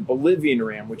carry is the Bolivian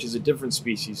ram, which is a different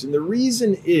species. And the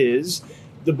reason is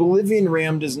the Bolivian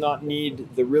ram does not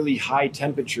need the really high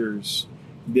temperatures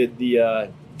that the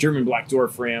German black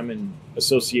dwarf ram and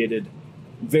associated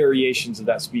variations of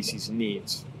that species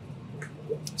needs.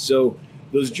 So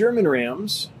those German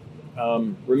rams,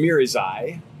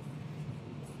 Ramirezii,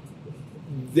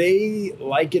 they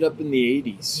like it up in the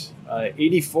 80s.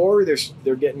 84,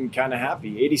 they're getting kind of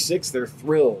happy. 86, they're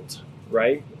thrilled,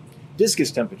 right?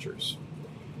 Discus temperatures.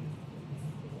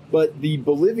 But the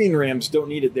Bolivian rams don't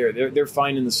need it there. They're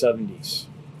fine in the 70s.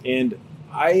 And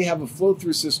I have a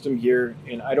flow-through system here,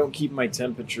 and I don't keep my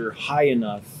temperature high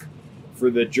enough for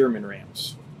the German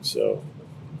rams. So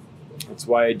that's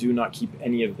why I do not keep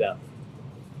any of them.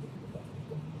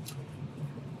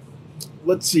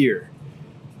 Let's see here.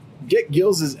 Get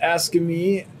Gills is asking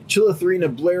me,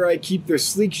 Chilotharina blairi keep their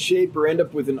sleek shape or end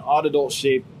up with an odd adult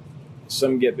shape?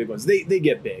 Some get big ones. They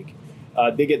get big.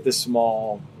 They get the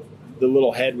small, the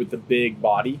little head with the big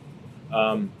body.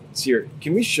 Let's see here.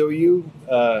 Can we show you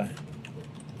a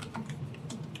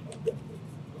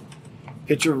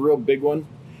picture of a real big one?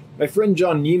 My friend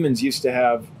John Neiman's used to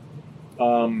have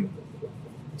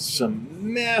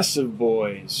some massive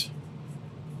boys.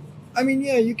 I mean,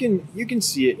 yeah, you can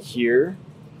see it here.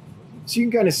 So you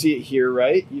can kind of see it here,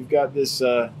 right? You've got this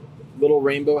little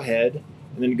rainbow head,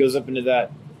 and then it goes up into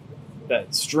that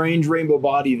strange rainbow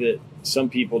body that some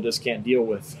people just can't deal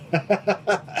with.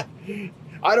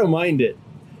 I don't mind it.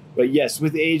 But yes,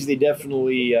 with age, they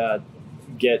definitely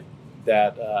get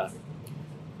that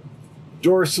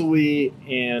dorsally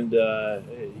and,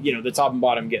 the top and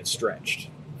bottom get stretched,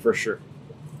 for sure.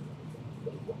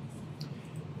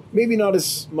 Maybe not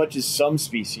as much as some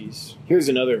species. Here's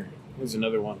another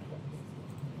one.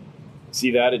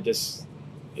 See that?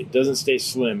 It doesn't stay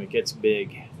slim. It gets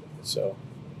big. So,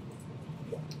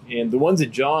 and the ones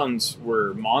at John's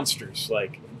were monsters,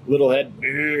 like little head,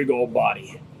 big old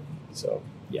body. So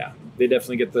yeah, they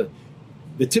definitely get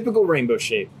the typical rainbow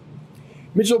shape.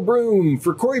 Mitchell Broom,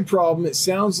 for Corey problem, it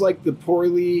sounds like the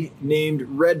poorly named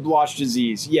red blotch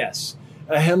disease. Yes,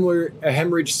 a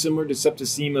hemorrhage similar to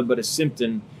septicemia, but a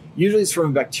symptom. Usually it's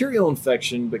from a bacterial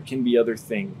infection, but can be other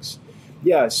things.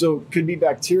 Yeah, so it could be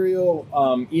bacterial.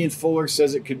 Ian Fuller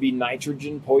says it could be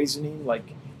nitrogen poisoning,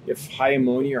 like if high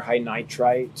ammonia or high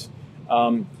nitrite.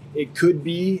 It could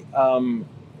be,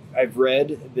 I've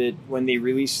read that when they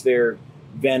release their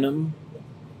venom,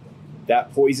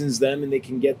 that poisons them and they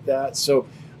can get that. So,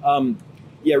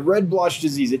 red blotch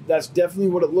disease, that's definitely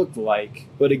what it looked like.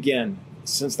 But again,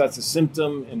 since that's a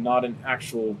symptom and not an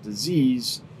actual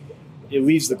disease, it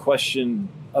leaves the question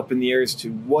up in the air as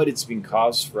to what it's being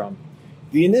caused from.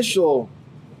 The initial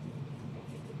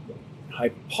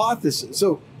hypothesis,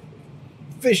 so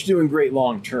fish doing great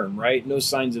long term, right? No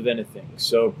signs of anything.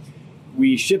 So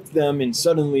we shipped them, and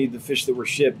suddenly the fish that were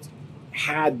shipped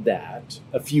had that,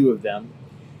 a few of them.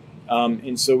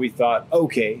 And so we thought,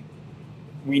 okay,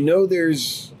 we know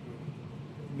there's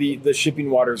the shipping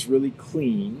water is really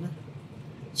clean.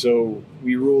 So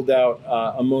we ruled out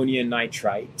ammonia and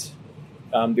nitrite.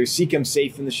 There's Seachem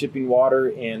safe in the shipping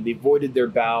water, and they voided their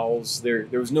bowels. There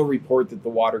was no report that the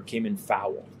water came in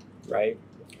foul, right?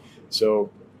 So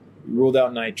we ruled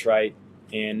out nitrite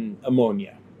and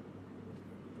ammonia,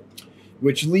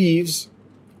 which leaves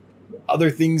other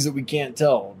things that we can't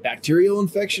tell. Bacterial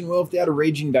infection, well, if they had a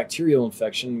raging bacterial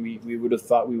infection, we would have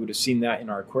thought we would have seen that in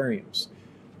our aquariums.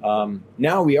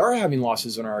 Now we are having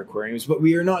losses in our aquariums, but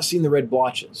we are not seeing the red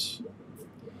blotches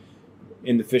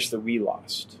in the fish that we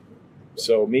lost.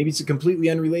 So maybe it's a completely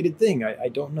unrelated thing. I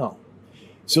don't know.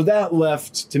 So that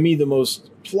left, to me, the most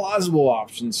plausible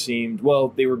option seemed, well,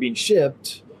 they were being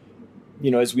shipped.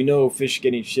 As we know, fish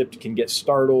getting shipped can get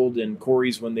startled, and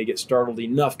Corys, when they get startled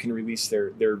enough, can release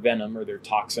their venom or their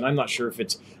toxin. I'm not sure if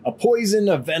it's a poison,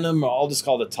 a venom, or I'll just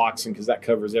call it a toxin because that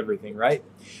covers everything, right?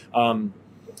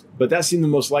 But that seemed the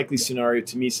most likely scenario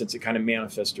to me since it kind of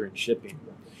manifests during shipping.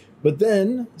 But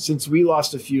then, since we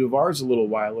lost a few of ours a little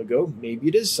while ago, maybe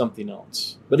it is something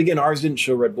else. But again, ours didn't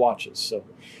show red blotches. So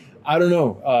I don't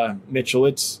know, Mitchell.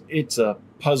 It's a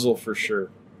puzzle for sure.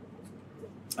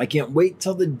 I can't wait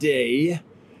till the day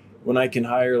when I can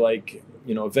hire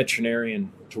a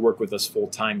veterinarian to work with us full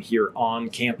time here on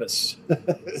campus.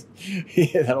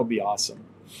 Yeah, that'll be awesome.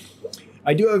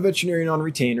 I do have a veterinarian on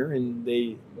retainer, and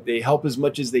they help as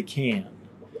much as they can.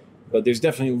 But there's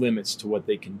definitely limits to what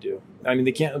they can do. I mean,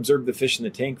 they can't observe the fish in the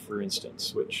tank, for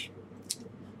instance, which,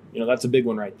 that's a big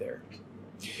one right there.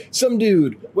 Some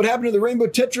dude, what happened to the rainbow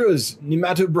tetras,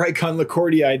 Nematobricon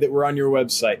lacordii, that were on your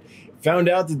website? Found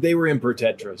out that they were emperor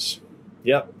tetras.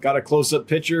 Yep, got a close-up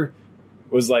picture,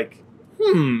 was like,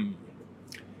 and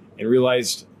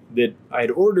realized that I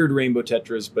had ordered rainbow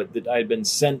tetras, but that I had been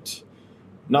sent,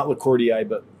 not lacordii,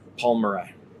 but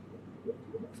palmeri.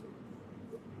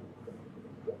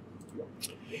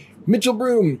 Mitchell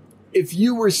Broom, if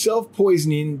you were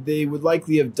self-poisoning, they would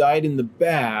likely have died in the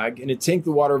bag. In a tank,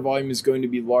 the water volume is going to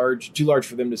be too large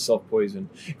for them to self-poison.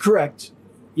 Correct.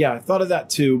 Yeah, I thought of that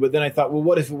too. But then I thought, well,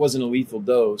 what if it wasn't a lethal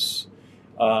dose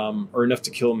or enough to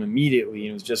kill them immediately?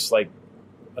 And it was just like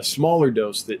a smaller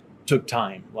dose that took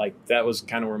time. Like that was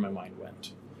kind of where my mind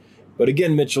went. But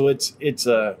again, Mitchell, it's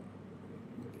a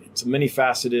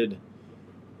many-faceted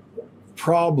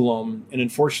problem, and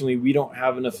unfortunately we don't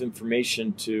have enough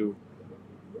information to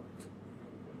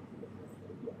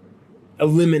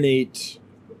eliminate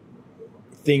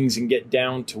things and get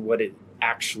down to what it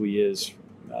actually is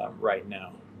right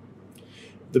now.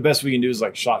 The best we can do is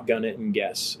shotgun it and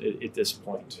guess at this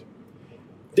point.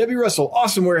 Debbie Russell,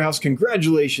 awesome warehouse,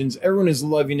 congratulations, everyone is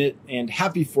loving it and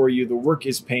happy for you. The work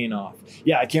is paying off.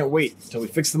 Yeah, I can't wait until we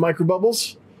fix the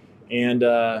microbubbles and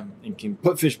can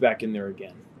put fish back in there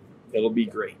again. It'll be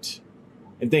great.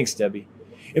 And thanks, Debbie.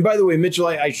 And by the way, Mitchell,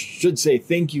 I should say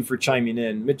thank you for chiming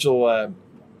in. Mitchell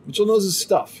knows his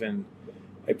stuff, and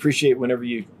I appreciate whenever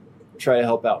you try to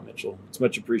help out, Mitchell. It's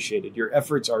much appreciated. Your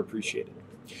efforts are appreciated.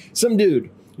 Some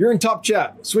dude, you're in top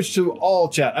chat. Switch to all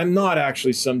chat. I'm not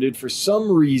actually some dude for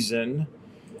some reason.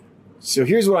 So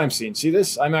here's what I'm seeing. See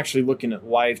this? I'm actually looking at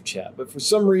live chat, but for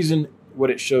some reason, what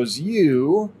it shows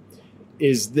you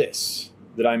is this,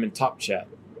 that I'm in top chat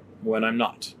when I'm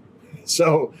not.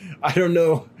 So I don't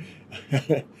know.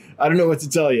 I don't know what to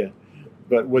tell you,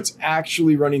 but what's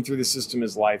actually running through the system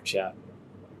is live chat.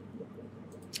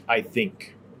 I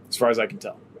think, as far as I can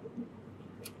tell.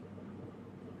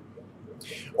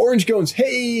 Orange Cones,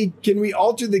 hey, can we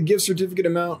alter the gift certificate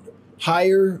amount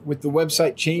higher with the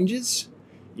website changes?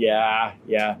 Yeah.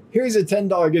 Here's a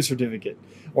 $10 gift certificate.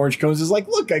 Orange Cones is like,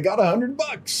 look, I got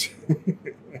 $100.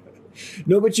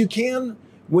 No, but you can.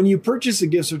 When you purchase a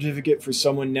gift certificate for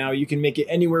someone now, you can make it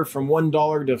anywhere from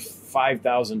 $1 to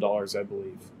 $5,000, I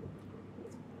believe.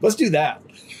 Let's do that.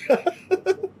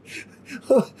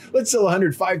 Let's sell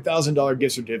 100 $5,000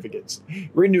 gift certificates.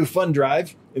 We're going to do a fund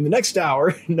drive in the next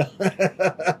hour.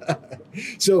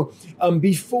 So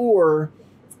before,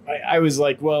 I was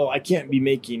like, well, I can't be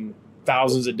making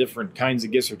thousands of different kinds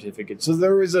of gift certificates. So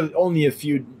there was only a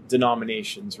few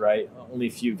denominations, right? Only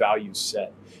a few values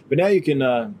set. But now you can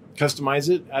customize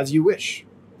it as you wish.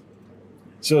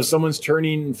 So if someone's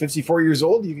turning 54 years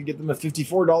old, you can get them a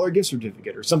 $54 gift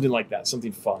certificate or something like that,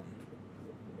 something fun.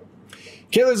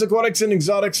 Kayla's Aquatics and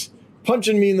Exotics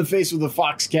punching me in the face with a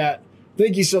fox cat.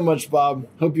 Thank you so much, Bob.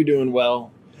 Hope you're doing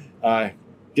well.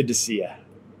 Good to see you.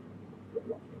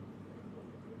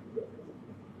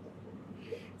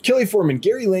 Kelly Foreman,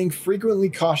 Gary Lang frequently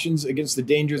cautions against the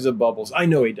dangers of bubbles. I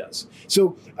know he does.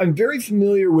 So I'm very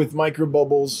familiar with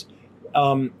microbubbles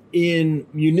in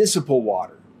municipal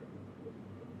water.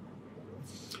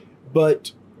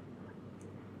 But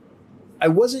I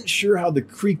wasn't sure how the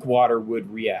creek water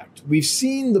would react. We've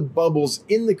seen the bubbles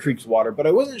in the creek's water, but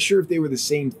I wasn't sure if they were the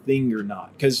same thing or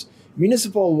not. Because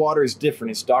municipal water is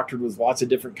different. It's doctored with lots of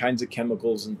different kinds of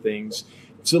chemicals and things.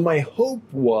 So my hope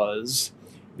was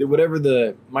that whatever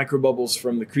the microbubbles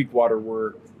from the creek water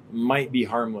were might be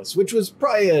harmless, which was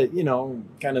probably a,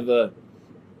 kind of a,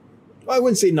 well, I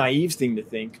wouldn't say naive thing to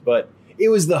think, but it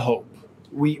was the hope.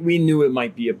 We knew it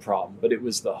might be a problem, but it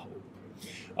was the hope.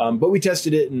 But we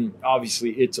tested it, and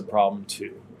obviously it's a problem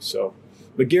too. So,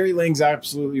 but Gary Lang's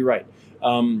absolutely right.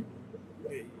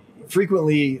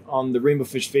 Frequently on the Rainbow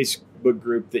Fish Facebook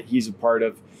group that he's a part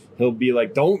of, he'll be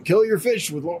like, don't kill your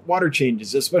fish with water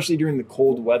changes, especially during the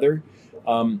cold weather.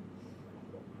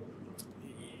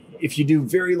 If you do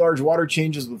very large water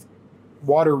changes with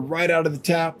water right out of the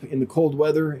tap in the cold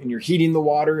weather, and you're heating the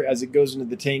water as it goes into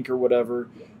the tank or whatever,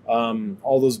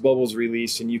 all those bubbles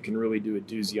release, and you can really do a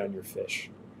doozy on your fish.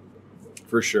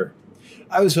 For sure.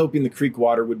 I was hoping the creek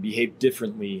water would behave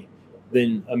differently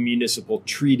than a municipal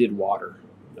treated water.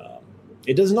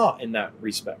 It does not in that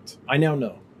respect. I now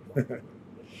know.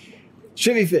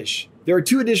 Chevy Fish, there are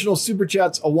 2 additional super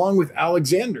chats along with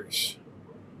Alexander's.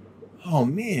 Oh,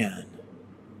 man.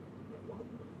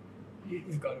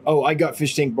 Oh, I got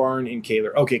Fish Tank Barn and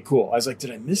Kaler. Okay, cool. I was like,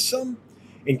 did I miss some?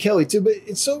 And Kelly too, but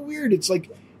it's so weird. It's like,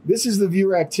 this is the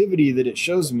viewer activity that it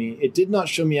shows me. It did not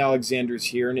show me Alexander's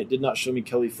here, and it did not show me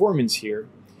Kelly Foreman's here.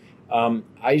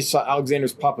 I saw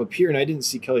Alexander's pop up here, and I didn't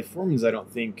see Kelly Foreman's, I don't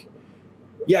think.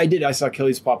 Yeah, I did. I saw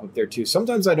Kelly's pop up there too.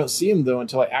 Sometimes I don't see them, though,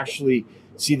 until I actually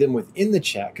see them within the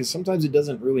chat, because sometimes it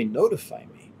doesn't really notify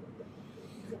me.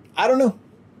 I don't know.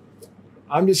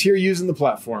 I'm just here using the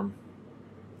platform.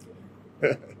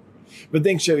 But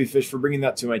thanks, Chevy Fish, for bringing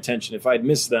that to my attention. If I had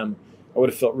missed them, I would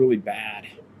have felt really bad.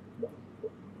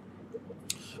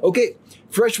 Okay,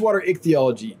 freshwater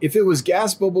ichthyology. If it was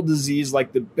gas bubble disease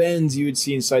like the bends you would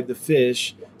see inside the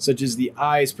fish, such as the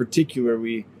eyes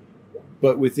particularly,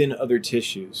 but within other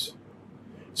tissues.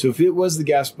 So if it was the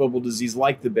gas bubble disease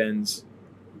like the bends,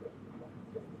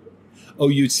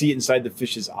 you'd see it inside the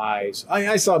fish's eyes.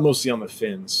 I saw it mostly on the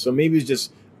fins, so maybe it's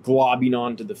just globbing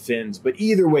onto the fins. But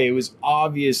either way, it was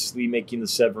obviously making the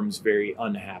severums very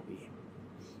unhappy.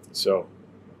 So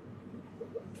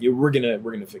yeah, we're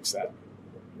gonna fix that.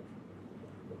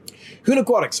 Hoon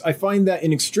Aquatics, I find that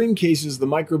in extreme cases, the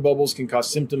microbubbles can cause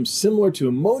symptoms similar to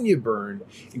ammonia burn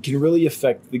and can really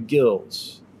affect the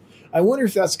gills. I wonder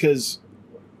if that's because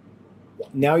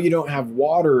now you don't have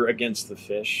water against the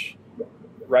fish,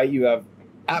 right? You have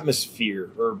atmosphere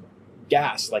or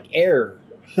gas, like air,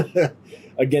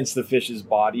 against the fish's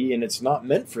body, and it's not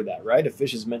meant for that, right? A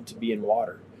fish is meant to be in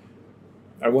water.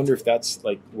 I wonder if that's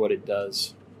like what it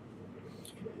does.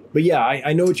 But yeah,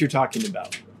 I know what you're talking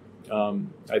about.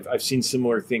 I've seen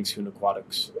similar things, Hoon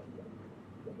Aquatics.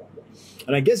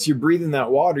 And I guess you're breathing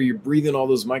that water, you're breathing all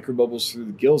those microbubbles through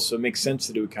the gills, so it makes sense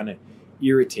that it would kind of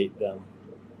irritate them.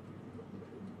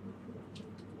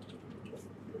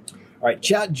 All right,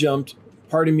 chat jumped.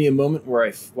 Pardon me a moment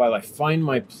while I find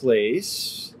my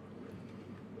place.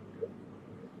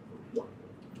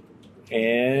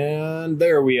 And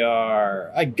there we are.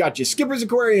 I got you. Skipper's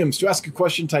Aquariums. To ask a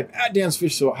question, type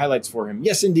 @DansFish so it highlights for him.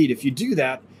 Yes, indeed. If you do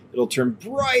that, it'll turn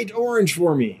bright orange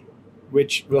for me,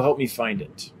 which will help me find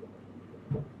it.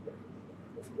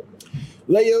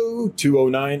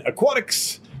 Leo209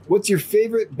 Aquatics. What's your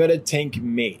favorite betta tank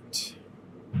mate?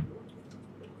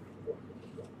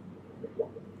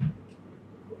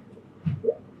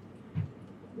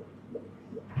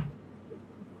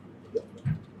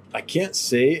 I can't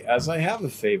say as I have a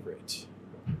favorite.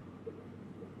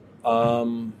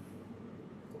 Hang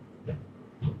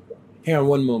on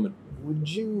one moment.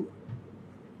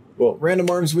 Random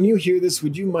Arms, when you hear this,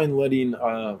 would you mind letting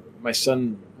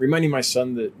reminding my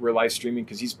son that we're live streaming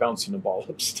because he's bouncing a ball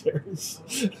upstairs.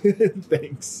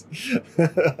 Thanks.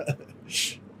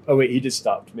 Oh wait, he just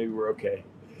stopped. Maybe we're okay.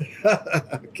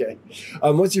 Okay.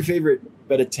 What's your favorite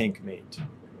betta tank mate?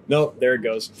 No, there it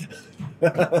goes.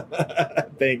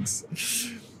 Thanks.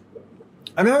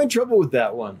 I'm having trouble with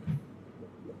that one.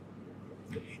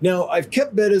 Now, I've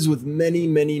kept bettas with many,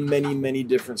 many, many, many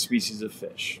different species of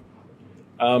fish.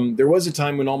 There was a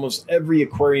time when almost every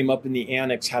aquarium up in the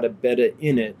annex had a betta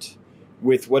in it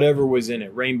with whatever was in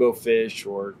it, rainbow fish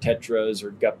or tetras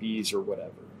or guppies or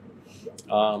whatever.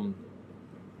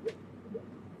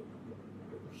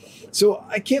 So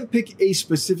I can't pick a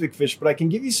specific fish, but I can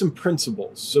give you some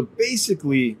principles. So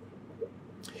basically,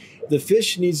 the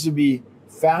fish needs to be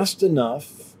fast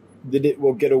enough that it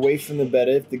will get away from the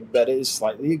betta if the betta is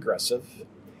slightly aggressive.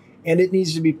 And it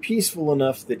needs to be peaceful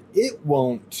enough that it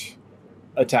won't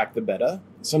attack the betta.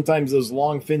 Sometimes those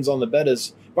long fins on the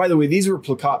bettas, by the way, these were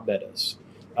plakat bettas.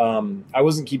 I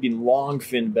wasn't keeping long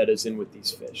fin bettas in with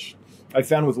these fish. I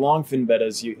found with long fin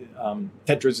bettas,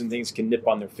 tetras and things can nip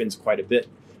on their fins quite a bit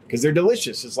because they're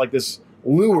delicious. It's like this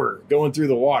lure going through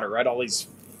the water, right? All these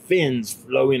fins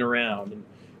flowing around, and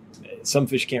some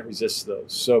fish can't resist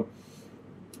those. So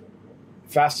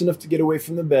fast enough to get away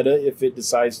from the betta if it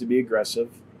decides to be aggressive,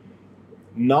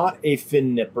 not a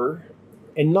fin nipper,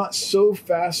 and not so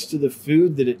fast to the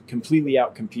food that it completely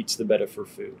outcompetes the betta for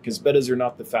food, because bettas are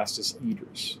not the fastest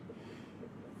eaters.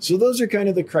 So those are kind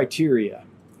of the criteria.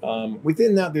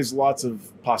 Within that, there's lots of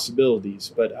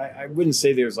possibilities, but I wouldn't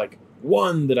say there's like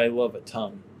one that I love a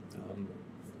ton.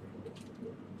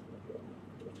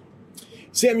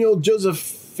 Samuel Joseph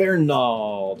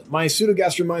Fernald. My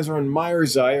Pseudogastromyzor and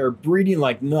Meyer's Eye are breeding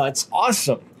like nuts.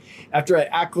 Awesome. After I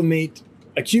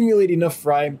accumulate enough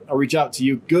fry, I'll reach out to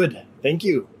you. Good. Thank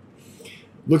you.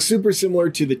 Looks super similar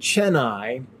to the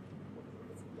Chennai.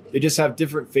 They just have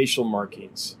different facial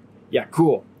markings. Yeah,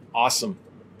 cool. Awesome.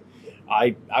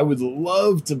 I would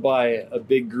love to buy a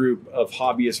big group of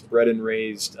hobbyist bred and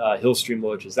raised Hillstream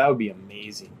loaches. That would be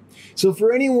amazing. So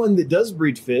for anyone that does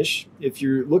breed fish, if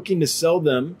you're looking to sell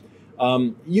them,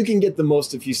 you can get the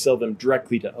most if you sell them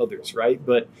directly to others, right?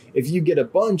 But if you get a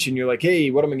bunch and you're like, hey,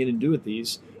 what am I going to do with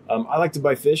these? I like to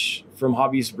buy fish from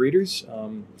hobbyist breeders. I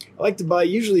like to buy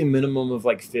usually a minimum of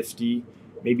like 50,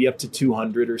 maybe up to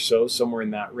 200 or so, somewhere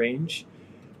in that range.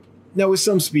 Now, with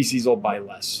some species, I'll buy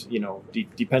less,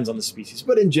 depends on the species.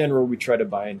 But in general, we try to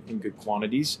buy in good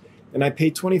quantities. And I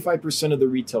pay 25% of the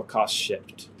retail cost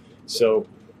shipped. So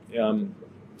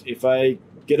if I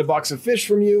get a box of fish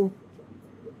from you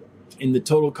and the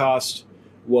total cost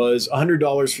was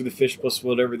 $100 for the fish plus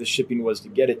whatever the shipping was to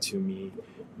get it to me,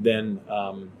 then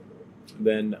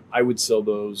I would sell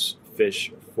those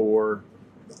fish for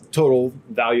total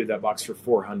value of that box for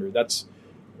 $400. That's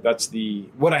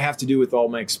what I have to do with all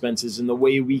my expenses and the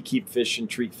way we keep fish and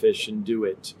treat fish and do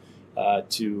it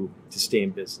to stay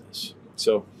in business.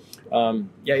 So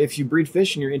if you breed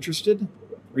fish and you're interested,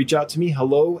 reach out to me.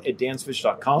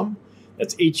 hello@dansfish.com.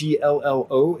 That's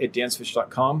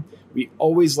HELLO@dansfish.com. We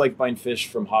always like buying fish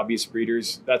from hobbyist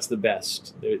breeders. That's the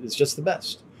best. It's just the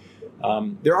best.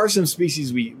 There are some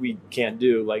species we can't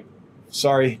do, like,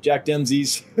 sorry, Jack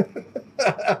Dempsey's.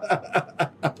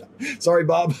 Sorry,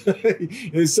 Bob.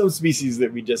 There's some species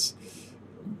that we just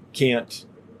can't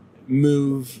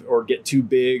move or get too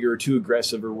big or too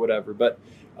aggressive or whatever, but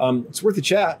it's worth a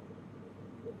chat.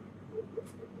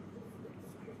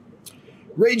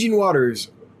 Raging Waters.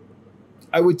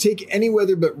 I would take any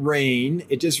weather but rain.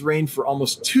 It just rained for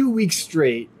almost 2 weeks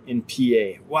straight in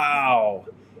PA. Wow.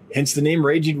 Hence the name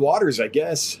Raging Waters, I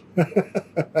guess.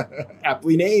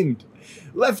 Aptly named.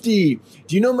 Lefty,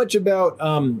 do you know much about,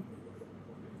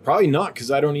 probably not, because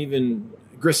I don't even,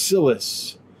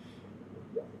 Gracilis.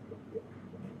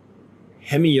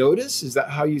 Hemiotis, is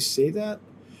that how you say that?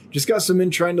 Just got some in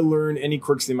trying to learn any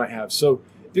quirks they might have. So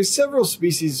there's several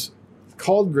species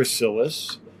called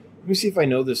Gracilis. Let me see if I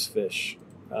know this fish.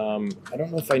 I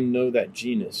don't know if I know that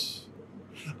genus.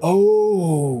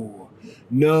 Oh,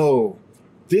 no.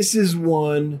 This is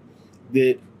one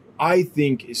that I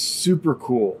think is super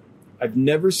cool. I've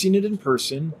never seen it in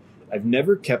person. I've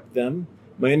never kept them.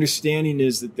 My understanding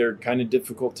is that they're kind of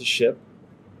difficult to ship,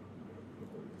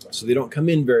 so they don't come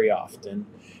in very often.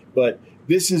 But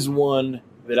this is one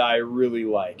that I really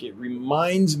like. It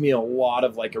reminds me a lot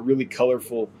of like a really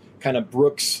colorful kind of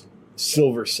Brooks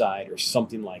Silverside or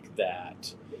something like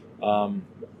that. I'm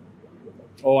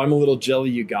a little jelly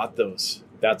you got those.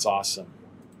 That's awesome.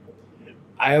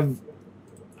 I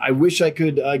wish I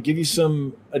could give you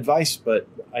some advice, but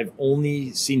I've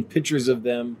only seen pictures of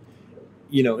them,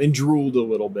 and drooled a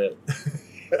little bit.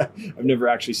 I've never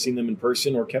actually seen them in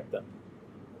person or kept them.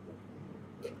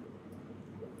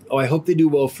 Oh, I hope they do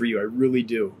well for you. I really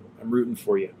do. I'm rooting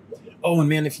for you. Oh, and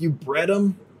man, if you bred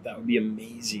them, that would be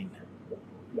amazing.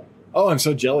 Oh, I'm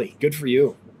so jelly. Good for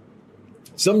you.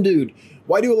 Some dude,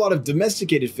 why do a lot of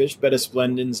domesticated fish, Betta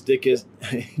splendens, discus,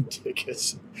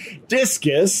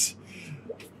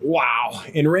 wow,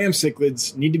 and ram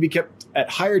cichlids need to be kept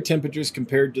at higher temperatures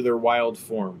compared to their wild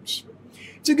forms?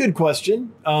 It's a good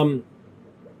question.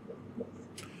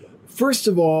 First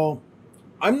of all,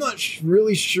 I'm not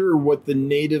really sure what the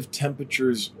native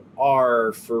temperatures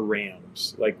are for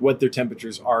rams, like what their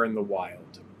temperatures are in the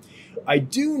wild. I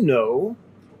do know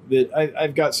that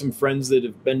I've got some friends that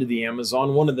have been to the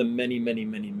Amazon, one of them many, many,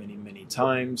 many, many, many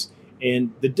times,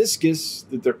 and the discus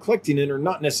that they're collecting in are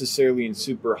not necessarily in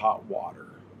super hot water.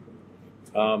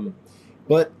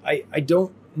 But I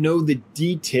don't know the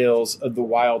details of the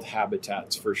wild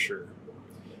habitats for sure.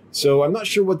 So I'm not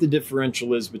sure what the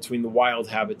differential is between the wild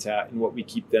habitat and what we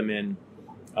keep them in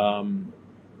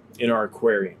our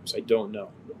aquariums. I don't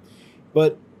know.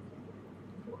 But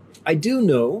I do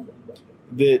know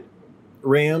that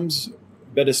rams,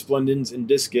 Betta splendens, and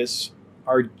discus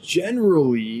are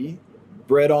generally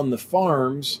bred on the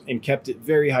farms and kept at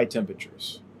very high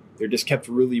temperatures. They're just kept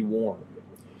really warm.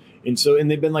 And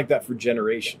they've been like that for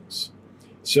generations.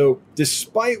 So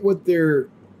despite what their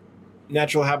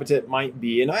natural habitat might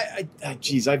be, and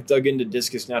I've dug into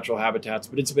discus natural habitats,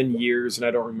 but it's been years and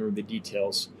I don't remember the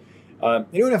details.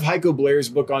 Anyone have Heiko Blair's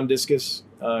book on discus?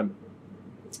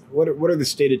 What are the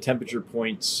stated temperature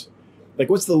points? Like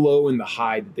what's the low and the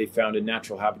high that they found in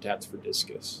natural habitats for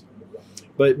discus?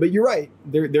 But you're right.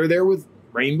 They're there with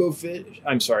angelfish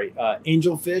and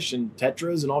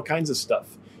tetras and all kinds of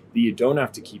stuff that you don't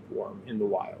have to keep warm in the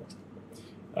wild.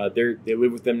 They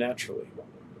live with them naturally.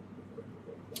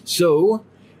 So,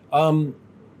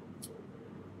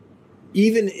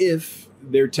 even if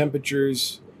their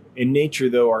temperatures in nature,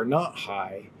 though, are not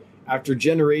high, after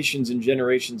generations and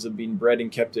generations of being bred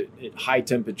and kept at high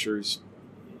temperatures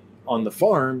on the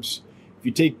farms, if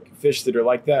you take fish that are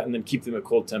like that and then keep them at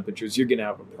cold temperatures, you're going to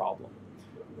have a problem.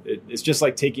 It's just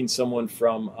like taking someone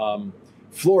from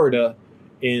Florida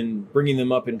and bringing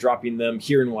them up and dropping them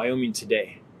here in Wyoming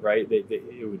today, right?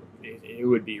 It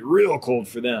would be real cold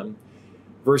for them.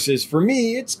 Versus for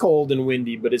me, it's cold and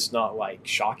windy, but it's not like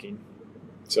shocking.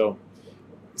 So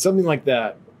something like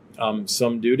that.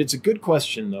 Some dude. It's a good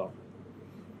question though.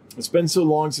 It's been so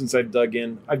long since I've dug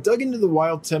in. I've dug into the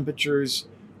wild temperatures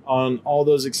on all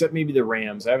those except maybe the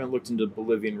rams. I haven't looked into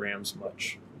Bolivian rams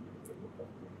much.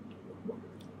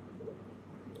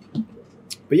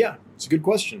 But yeah, it's a good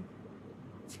question.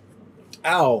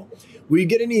 Al, will you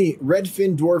get any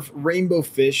redfin dwarf rainbow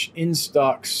fish in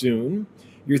stock soon?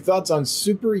 Your thoughts on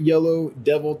super yellow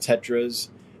devil tetras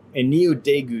and neo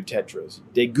Daegu tetras,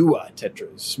 Daegua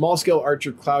tetras. Small scale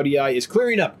archer cloudy eye is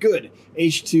clearing up. Good.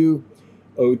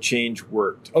 H2O change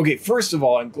worked. Okay, first of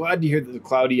all, I'm glad to hear that the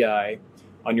cloudy eye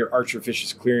on your archer fish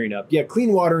is clearing up. Yeah,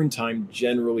 clean water in time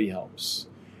generally helps.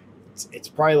 It's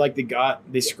probably like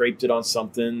they scraped it on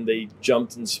something, they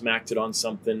jumped and smacked it on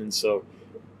something, and so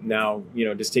now,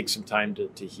 just takes some time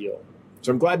to heal.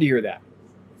 So I'm glad to hear that.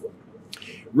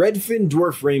 Redfin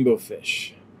dwarf rainbow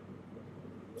fish.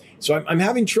 So I'm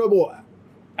having trouble,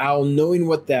 Al, knowing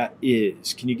what that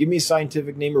is. Can you give me a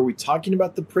scientific name? Are we talking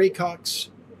about the praecox?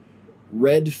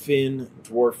 Redfin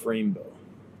dwarf rainbow.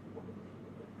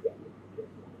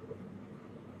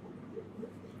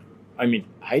 I mean,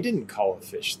 I didn't call a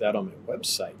fish that on my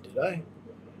website, did I?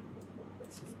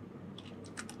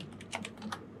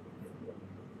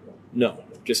 No,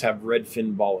 just have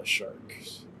redfin bala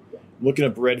sharks. Looking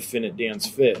up redfin at Dan's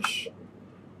Fish.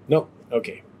 Nope.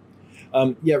 Okay.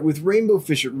 Yeah, with rainbow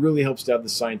fish, it really helps to have the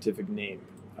scientific name.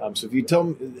 So if you tell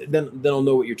me, then I'll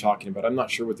know what you're talking about. I'm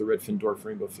not sure what the redfin dwarf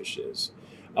rainbow fish is.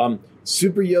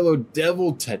 Super yellow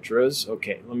devil tetras.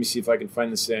 Okay, let me see if I can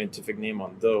find the scientific name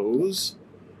on those.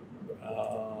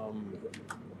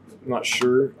 I'm not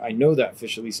sure. I know that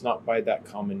fish, at least not by that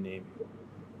common name.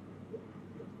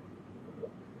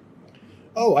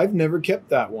 Oh, I've never kept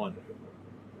that one.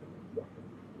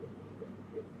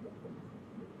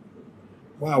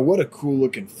 Wow, what a cool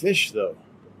looking fish, though.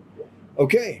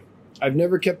 Okay, I've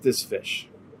never kept this fish.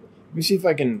 Let me see if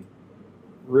I can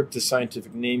rip the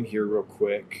scientific name here real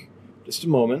quick. Just a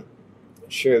moment. I'll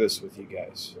share this with you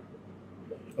guys.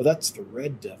 Oh, that's the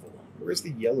red devil. Where's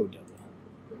the yellow devil?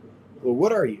 Well,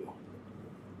 what are you?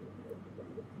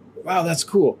 Wow, that's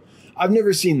cool. I've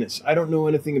never seen this. I don't know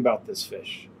anything about this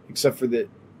fish, except for that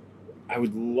I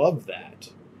would love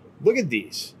that. Look at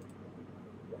these.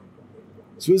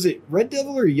 So is it red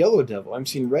devil or yellow devil? I'm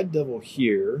seeing red devil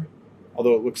here,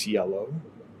 although it looks yellow.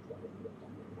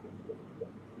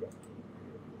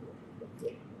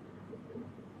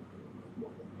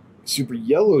 Super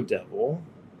yellow devil.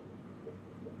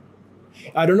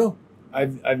 I don't know.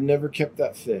 I've never kept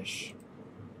that fish.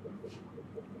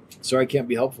 So I can't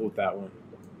be helpful with that one.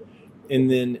 And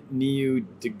then Neo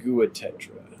Degua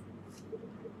Tetra.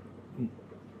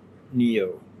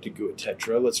 Neo Degua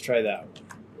Tetra. Let's try that one.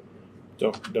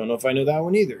 Don't know if I know that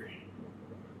one either.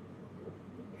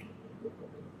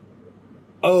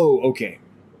 Oh, okay.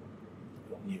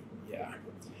 Yeah.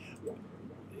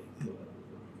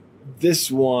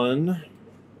 This one,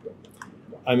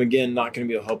 I'm again not going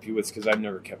to be able to help you with because I've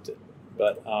never kept it.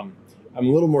 But I'm a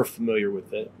little more familiar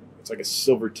with it. It's like a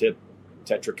silver tip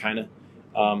tetra kind of.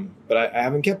 But I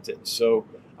haven't kept it. So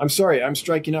I'm sorry. I'm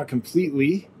striking out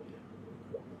completely.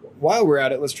 While we're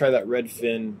at it, let's try that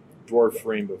redfin dwarf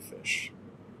rainbow fish.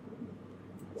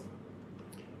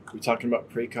 We're talking about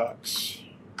praycocks.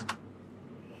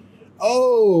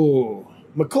 Oh,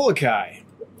 Maculacae.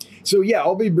 So yeah,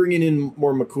 I'll be bringing in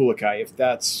more Maculacae if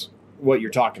that's what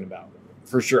you're talking about.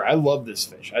 For sure. I love this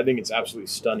fish. I think it's absolutely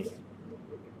stunning.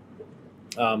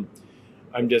 I'm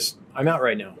out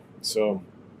right now. So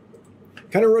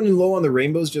kind of running low on the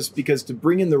rainbows just because to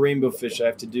bring in the rainbow fish, I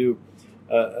have to do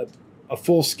a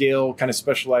full scale kind of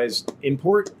specialized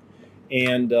import.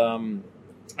 And I'm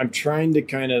trying to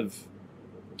kind of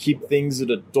keep things at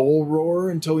a dull roar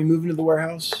until we move into the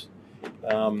warehouse.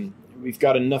 We've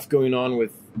got enough going on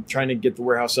with trying to get the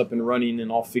warehouse up and running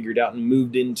and all figured out and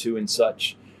moved into and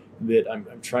such that I'm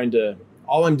trying to,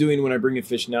 all I'm doing when I bring in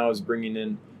fish now is bringing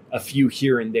in a few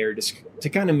here and there just to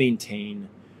kind of maintain.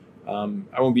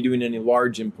 I won't be doing any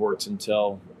large imports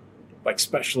until like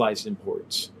specialized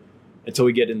imports until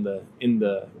we get in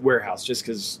the warehouse, just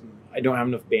because I don't have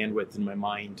enough bandwidth in my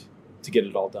mind to get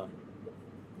it all done.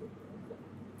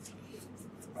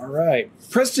 All right.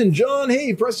 Preston John.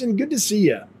 Hey, Preston, good to see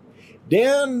you.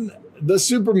 Dan, the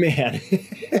Superman.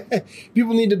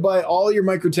 People need to buy all your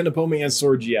Microtenopoma and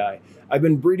Sorgii. I've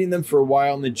been breeding them for a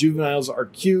while, and the juveniles are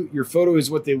cute. Your photo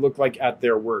is what they look like at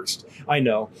their worst. I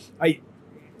know.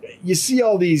 You see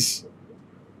all these.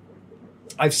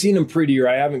 I've seen them prettier.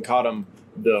 I haven't caught them,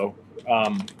 though.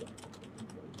 Okay,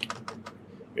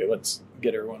 let's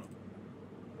get everyone.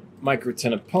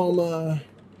 Microtenopoma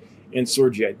and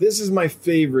Sorgii. This is my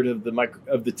favorite of the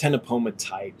Tenopoma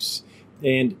types,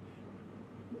 and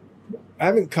I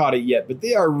haven't caught it yet, but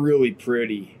they are really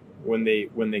pretty when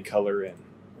they color in.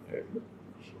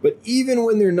 But even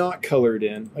when they're not colored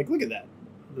in, like look at that,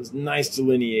 those nice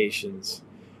delineations.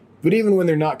 But even when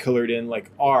they're not colored in,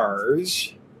 like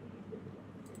ours,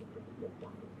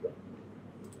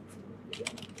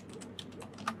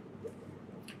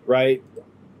 right?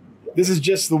 This is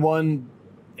just the one.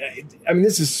 I mean,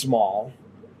 this is small,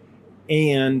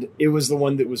 and it was the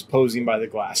one that was posing by the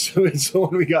glass. So it's the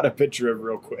one we got a picture of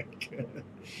real quick.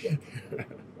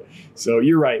 So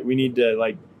you're right. We need to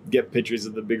like get pictures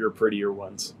of the bigger, prettier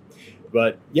ones.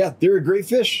 But yeah, they're a great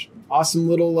fish. Awesome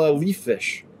little leaf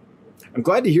fish. I'm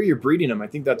glad to hear you're breeding them. I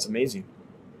think that's amazing.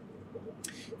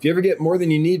 If you ever get more than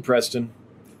you need, Preston.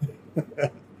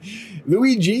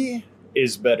 Luigi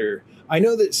is better. I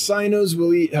know that cynos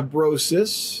will eat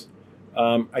Habrosus.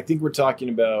 I think we're talking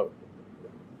about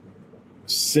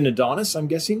Synodontis, I'm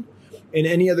guessing, and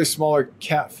any other smaller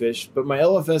catfish. But my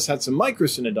LFS had some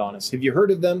Microsynodontis. Have you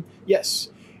heard of them? Yes.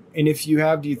 And if you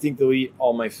have, do you think they'll eat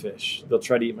all my fish? They'll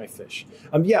try to eat my fish.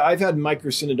 Yeah, I've had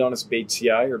Microsynodontis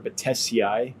batesii or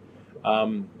batesii.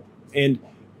 And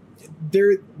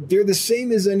they're the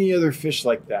same as any other fish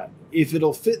like that. If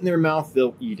it'll fit in their mouth,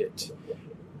 they'll eat it.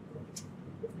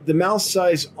 The mouth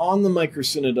size on the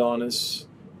Microsynodontis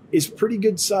is pretty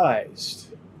good sized.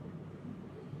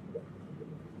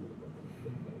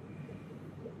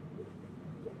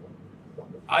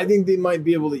 I think they might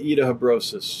be able to eat a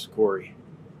Habrosus, Corey.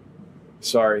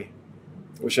 Sorry.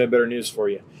 Wish I had better news for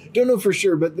you. Don't know for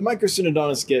sure, but the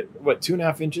Microcynodonts get, what,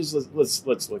 2.5 inches?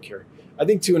 Let's look here. I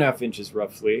think 2.5 inches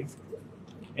roughly.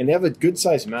 And they have a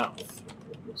good-sized mouth.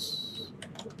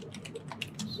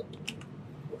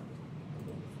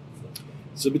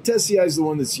 So Batesii is the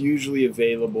one that's usually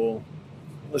available.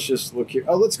 Let's just look here.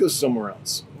 Oh, let's go somewhere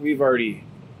else. We've already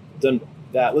done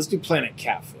that. Let's do Planet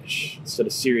Catfish instead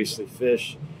of Seriously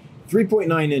Fish.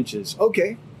 3.9 inches.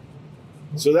 Okay.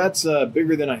 So that's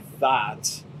bigger than I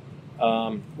thought.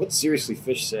 What's Seriously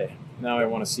Fish say? Now I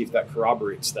want to see if that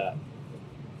corroborates that.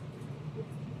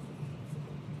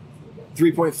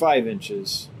 3.5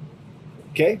 inches.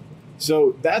 Okay.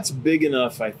 So that's big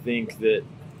enough, I think, that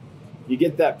you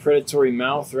get that predatory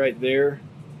mouth right there.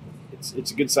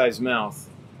 It's a good sized mouth.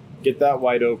 Get that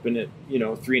wide open at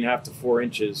 3.5 to 4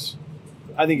 inches.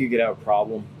 I think you could have a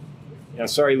problem. Yeah,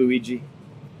 sorry, Luigi.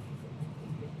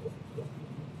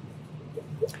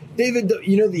 David,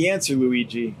 the answer,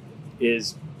 Luigi,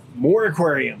 is more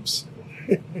aquariums.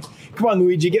 Come on,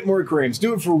 Luigi, get more aquariums.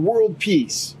 Do it for world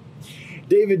peace.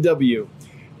 David W.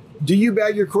 Do you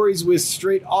bag your cories with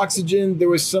straight oxygen? There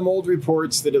was some old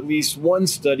reports that at least one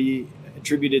study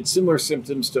attributed similar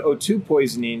symptoms to O2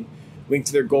 poisoning linked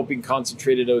to their gulping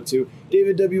concentrated O2.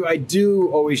 David W., I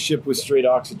do always ship with straight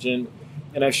oxygen,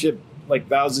 and I've shipped like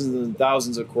thousands and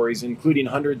thousands of cories, including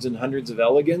hundreds and hundreds of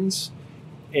elegans,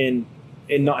 and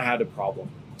not had a problem.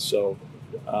 So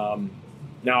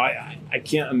now I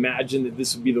can't imagine that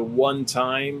this would be the one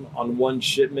time on one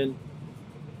shipment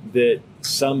that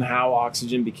somehow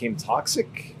oxygen became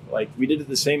toxic. Like, we did it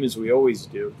the same as we always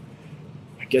do.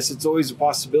 I guess it's always a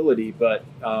possibility, but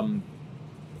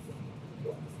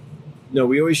no,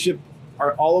 we always ship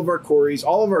all of our cories,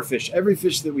 all of our fish, every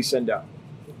fish that we send out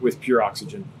with pure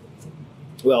oxygen.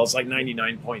 Well, it's like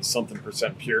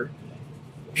 99% pure.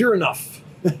 Pure enough.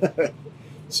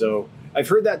 So I've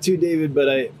heard that too, David, but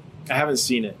I haven't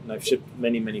seen it, and I've shipped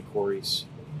many, many cories.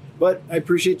 But I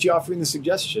appreciate you offering the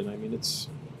suggestion. I mean, it's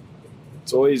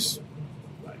always,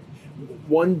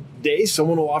 one day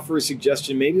someone will offer a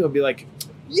suggestion. Maybe I'll be like,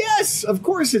 yes, of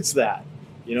course it's that.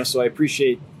 So I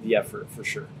appreciate the effort for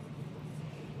sure.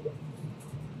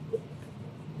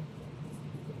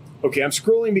 Okay, I'm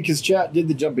scrolling because chat did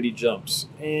the jumpity jumps.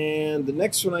 And the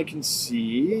next one I can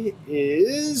see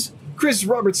is Chris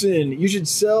Robertson. You should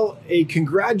sell a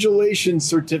congratulations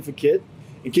certificate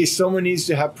in case someone needs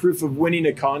to have proof of winning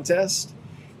a contest.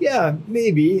 Yeah,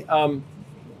 maybe.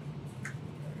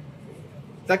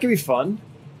 That could be fun.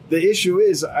 The issue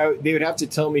is they would have to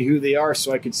tell me who they are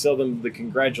so I could sell them the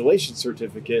congratulations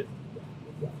certificate.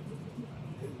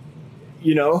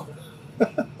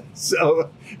 So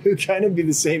it would kind of be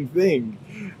the same thing.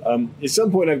 At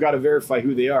some point, I've got to verify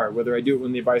who they are, whether I do it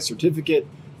when they buy a certificate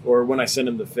or when I send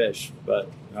them the fish. But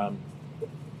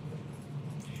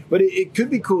it could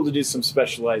be cool to do some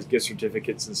specialized gift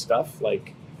certificates and stuff,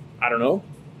 like, I don't know,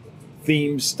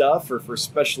 themed stuff or for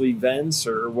special events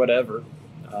or whatever.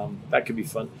 That could be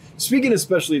fun. Speaking of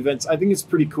special events, I think it's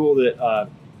pretty cool that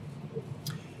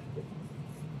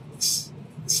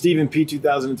Stephen P.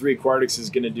 2003 Aquatics is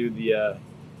going to do the...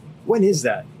 when is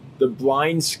that? The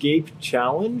Blindscape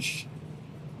Challenge?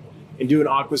 And do an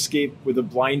aquascape with a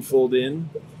blindfold in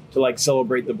to like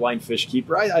celebrate the blind fish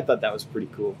keeper. I thought that was pretty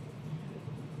cool.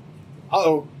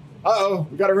 Uh-oh,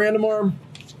 we got a random arm.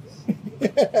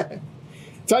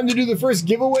 Time to do the first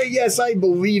giveaway? Yes, I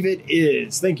believe it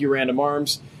is. Thank you, Random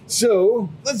Arms. So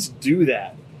let's do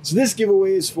that. So this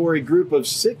giveaway is for a group of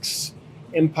 6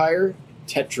 Empire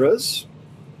Tetras.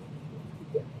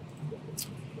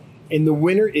 And the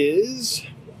winner is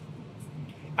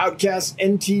Outcast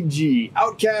NTG.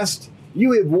 Outcast,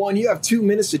 you have won. You have 2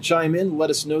 minutes to chime in. Let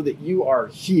us know that you are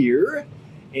here.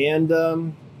 And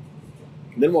then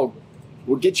we'll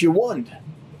get you one.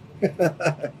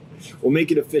 We'll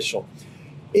make it official.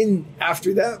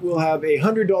 After that, we'll have a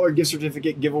 $100 gift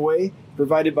certificate giveaway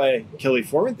provided by Kelly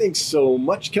Foreman. Thanks so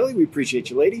much, Kelly. We appreciate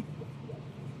you, lady.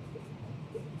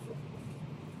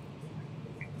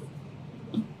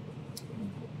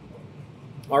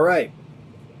 All right.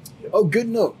 Oh, good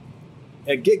note.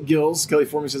 At Get Gills, Kelly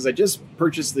Foreman says, I just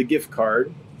purchased the gift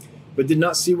card, but did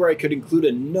not see where I could include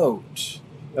a note.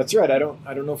 That's right. I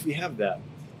don't know if we have that.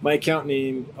 My account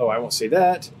name. Oh, I won't say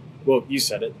that. Well, you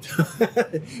said it.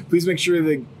 Please make sure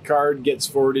the card gets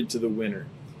forwarded to the winner.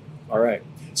 All right.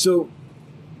 So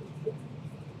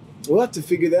we'll have to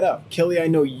figure that out. Kelly, I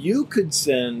know you could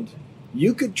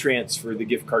transfer the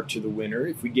gift card to the winner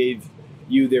if we gave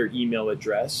you their email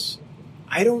address.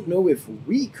 I don't know if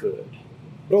we could,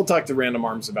 but I'll talk to Random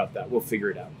Arms about that. We'll figure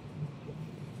it out.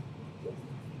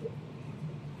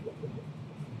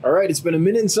 All right, it's been 1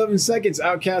 minute and 7 seconds.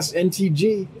 Outcast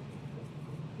NTG.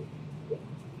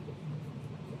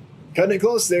 Cutting it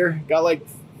close there. Got like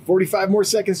 45 more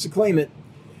seconds to claim it.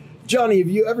 Johnny, have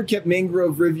you ever kept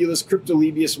mangrove rivulus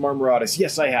Cryptolebius marmoratus?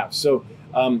 Yes, I have. So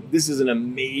this is an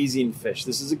amazing fish.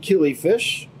 This is a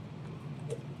killifish.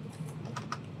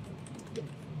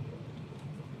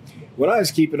 When I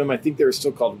was keeping them, I think they were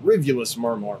still called rivulus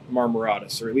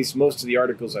marmoratus, or at least most of the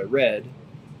articles I read.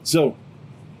 So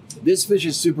this fish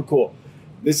is super cool.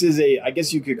 This is I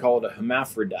guess you could call it a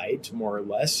hermaphrodite, more or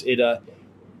less.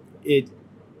 It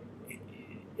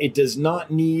does not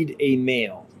need a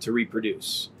male to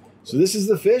reproduce. So this is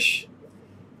the fish.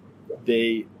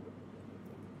 They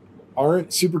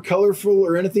aren't super colorful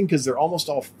or anything because they're almost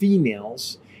all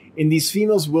females. And these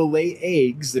females will lay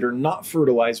eggs that are not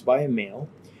fertilized by a male.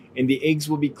 And the eggs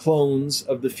will be clones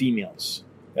of the females.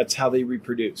 That's how they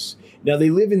reproduce. Now, they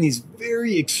live in these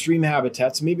very extreme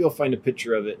habitats. Maybe I'll find a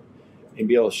picture of it and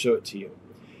be able to show it to you.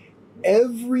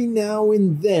 Every now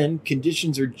and then,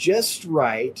 conditions are just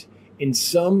right and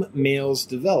some males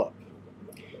develop.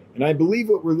 And I believe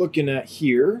what we're looking at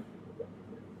here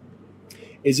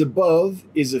is above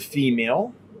is a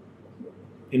female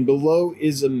and below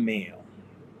is a male.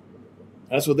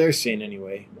 That's what they're saying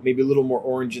anyway. Maybe a little more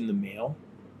orange in the male.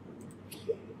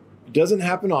 It doesn't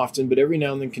happen often, but every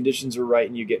now and then conditions are right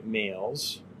and you get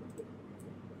males.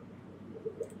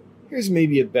 Here's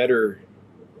maybe a better...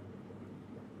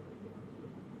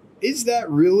 Is that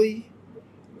really?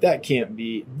 That can't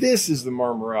be. This is the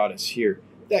marmoratus here.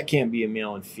 That can't be a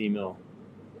male and female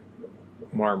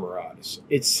marmoratus.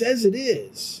 It says it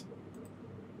is.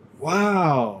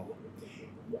 Wow.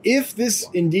 If this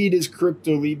indeed is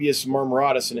Cryptolebius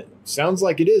marmoratus, and it sounds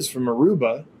like it is from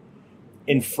Aruba,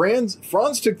 and Franz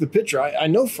took the picture. I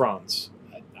know Franz.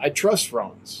 I trust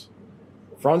Franz.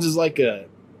 Franz is like a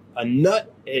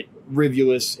nut at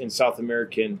rivulus in South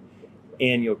American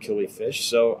annual killifish.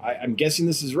 So I'm guessing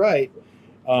this is right.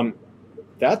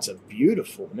 That's a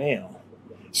beautiful male.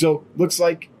 So looks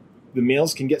like the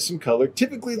males can get some color.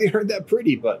 Typically they aren't that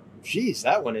pretty, but geez,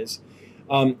 that one is.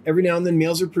 Every now and then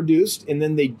males are produced, and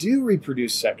then they do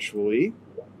reproduce sexually,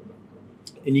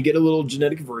 and you get a little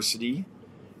genetic diversity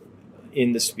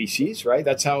in the species, right?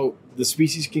 That's how the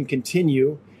species can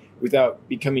continue without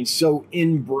becoming so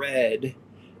inbred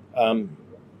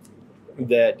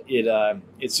that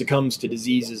it succumbs to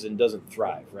diseases and doesn't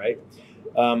thrive, right?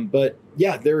 But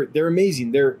yeah, they're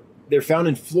amazing. They're found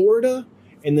in Florida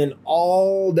and then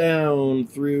all down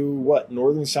through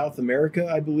northern South America,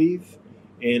 I believe,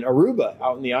 and Aruba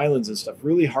out in the islands and stuff.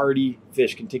 Really hardy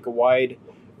fish, can take a wide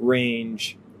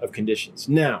range of conditions.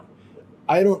 Now,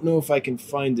 I don't know if I can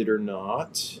find it or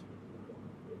not.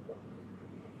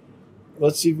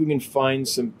 Let's see if we can find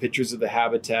some pictures of the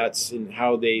habitats and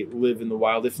how they live in the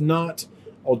wild. If not,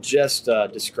 I'll just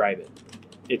describe it.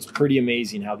 It's pretty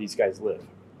amazing how these guys live.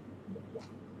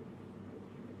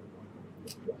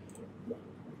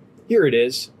 Here it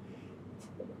is.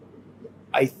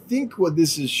 I think what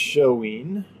this is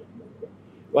showing,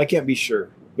 well, I can't be sure,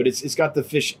 but it's got the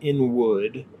fish in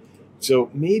wood. So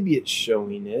maybe it's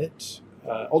showing it.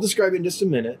 I'll describe it in just a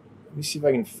minute. Let me see if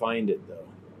I can find it, though.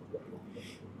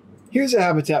 Here's a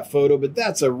habitat photo, but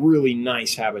that's a really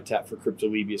nice habitat for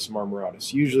Cryptolebius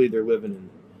marmoratus. Usually they're living in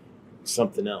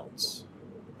something else.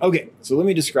 Okay, so let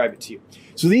me describe it to you.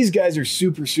 So these guys are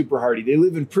super, super hardy. They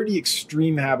live in pretty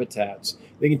extreme habitats.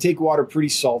 They can take water pretty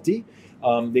salty.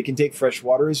 They can take fresh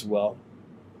water as well.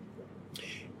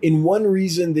 And one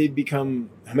reason they've become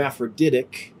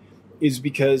hermaphroditic is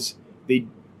because they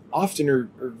often are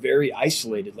very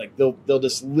isolated. Like they'll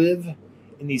just live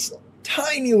in these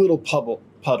tiny little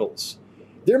puddles.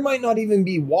 There might not even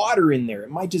be water in there. It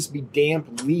might just be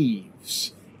damp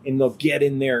leaves, and they'll get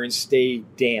in there and stay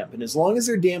damp. And as long as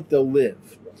they're damp, they'll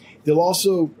live. They'll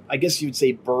also, I guess you would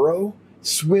say, burrow,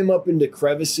 swim up into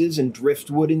crevices and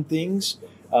driftwood and things,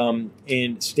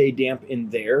 and stay damp in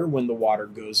there when the water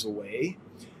goes away.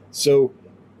 So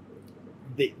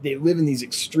they live in these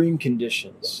extreme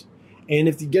conditions. And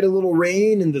if you get a little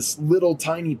rain and this little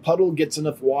tiny puddle gets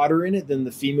enough water in it, then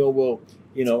the female will,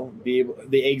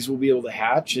 the eggs will be able to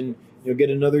hatch, and you'll get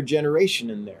another generation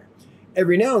in there.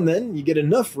 Every now and then you get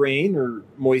enough rain or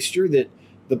moisture that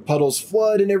the puddles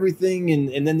flood and everything,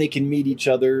 and then they can meet each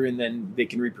other, and then they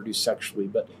can reproduce sexually.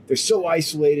 But they're so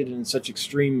isolated and in such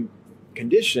extreme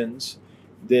conditions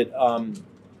that,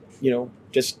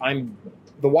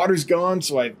 the water's gone,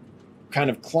 so I've kind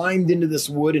of climbed into this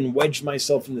wood and wedged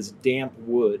myself in this damp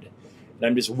wood. And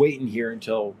I'm just waiting here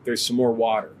until there's some more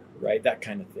water, right? That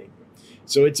kind of thing.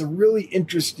 So it's a really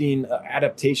interesting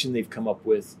adaptation they've come up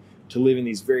with to live in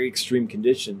these very extreme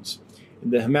conditions.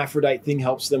 The hermaphrodite thing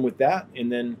helps them with that.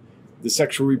 And then the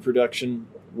sexual reproduction,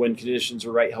 when conditions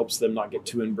are right, helps them not get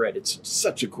too inbred. It's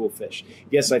such a cool fish.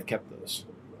 Yes, I've kept those.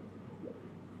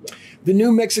 The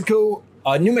New Mexico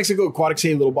Aquatics,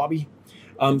 hey, little Bobby.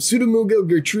 Pseudomugil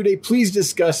gertrude, please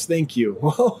discuss. Thank you.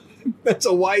 Well, that's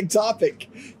a wide topic.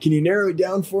 Can you narrow it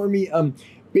down for me?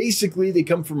 Basically, they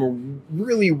come from a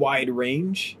really wide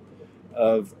range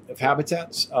of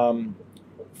habitats,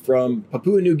 from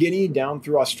Papua New Guinea down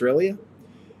through Australia.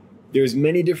 There's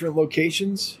many different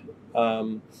locations.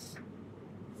 I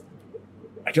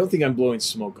don't think I'm blowing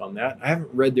smoke on that. I haven't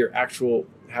read their actual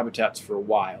habitats for a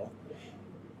while.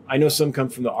 I know some come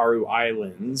from the Aru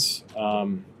Islands.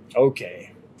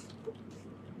 Okay.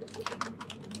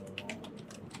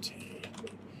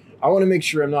 I want to make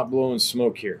sure I'm not blowing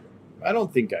smoke here. I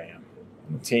don't think I am.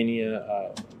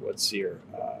 Montania, what's here?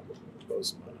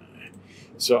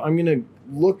 So I'm going to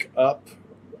look up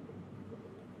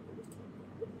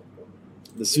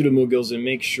the pseudomugils and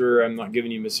make sure I'm not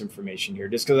giving you misinformation here,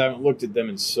 just because I haven't looked at them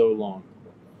in so long.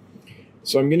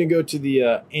 So I'm going to go to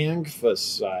the ANGFA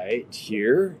site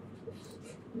here.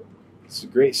 It's a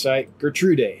great site.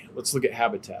 Gertrude. Let's look at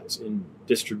habitats and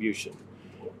distribution.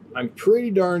 I'm pretty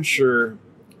darn sure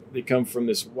they come from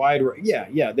this wide...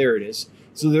 Yeah, there it is.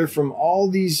 So they're from all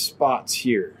these spots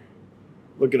here.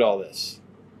 Look at all this.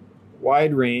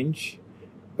 Wide range.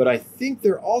 But I think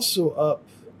they're also up...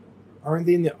 Aren't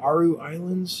they in the Aru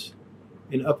Islands?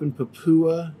 And up in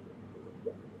Papua?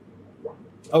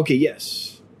 Okay,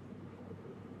 yes.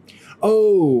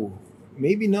 Oh,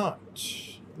 maybe not.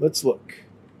 Let's look.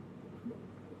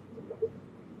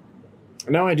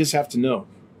 Now I just have to know.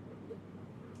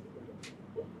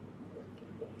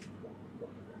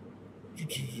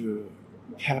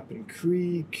 Happen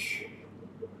Creek.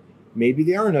 Maybe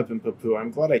they aren't up in Papua.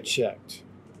 I'm glad I checked.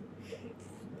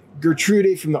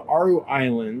 Gertrude from the Aru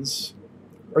Islands.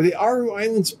 Are the Aru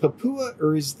Islands Papua,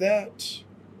 or is that...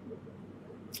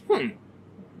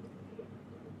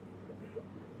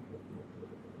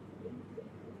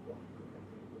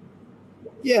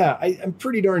 Yeah, I'm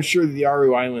pretty darn sure that the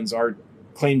Aru Islands are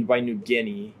claimed by New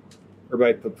Guinea or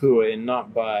by Papua and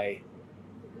not by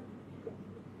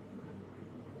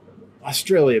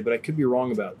Australia, but I could be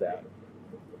wrong about that.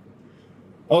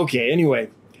 Okay,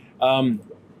 anyway.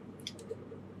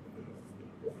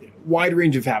 Wide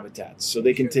range of habitats. So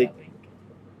they can take...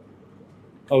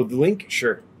 Oh, the link?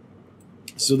 Sure.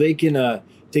 So they can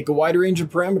take a wide range of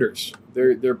parameters.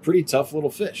 They're pretty tough little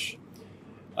fish.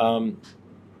 And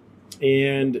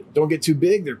don't get too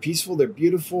big. They're peaceful. They're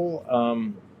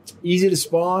beautiful. Easy to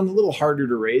spawn. A little harder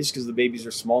to raise because the babies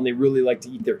are small and they really like to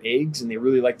eat their eggs and they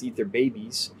really like to eat their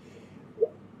babies.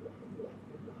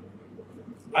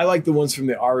 I like the ones from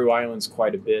the Aru Islands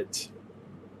quite a bit.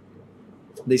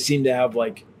 They seem to have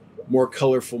like more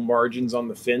colorful margins on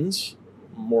the fins,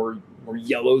 more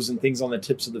yellows and things on the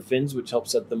tips of the fins, which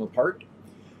helps set them apart.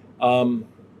 What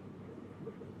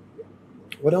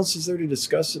else is there to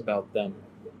discuss about them?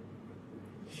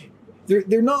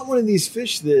 They're not one of these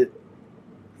fish that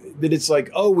it's like,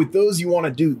 oh, with those you want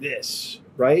to do this,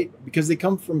 right? Because they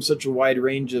come from such a wide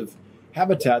range of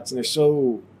habitats and they're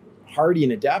so hardy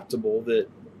and adaptable that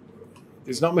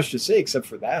there's not much to say except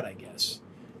for that, I guess.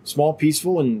 Small,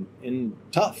 peaceful, and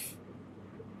tough.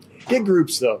 Get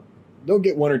groups, though. Don't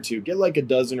get one or two. Get like a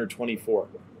dozen or 24.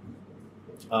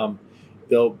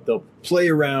 They'll play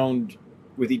around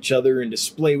with each other and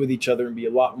display with each other and be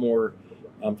a lot more,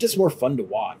 just more fun to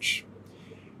watch.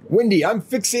 Wendy, I'm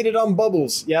fixated on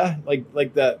bubbles. Yeah,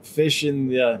 like that fish in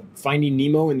the Finding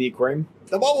Nemo in the aquarium.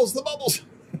 The bubbles.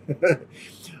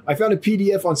 I found a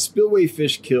PDF on spillway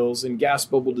fish kills and gas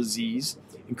bubble disease.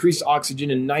 Increased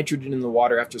oxygen and nitrogen in the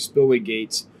water after spillway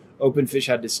gates. Open fish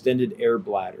had distended air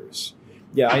bladders.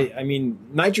 Yeah, I mean,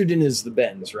 nitrogen is the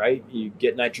bends, right? You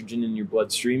get nitrogen in your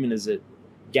bloodstream, and as it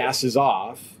gases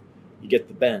off, you get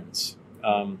the bends.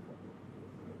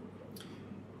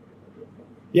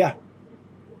 Yeah.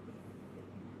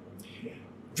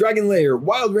 Dragon layer.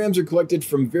 Wild rams are collected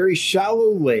from very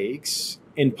shallow lakes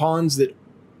and ponds that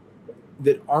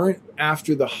aren't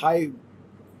after the high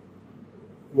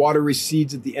water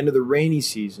recedes at the end of the rainy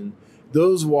season.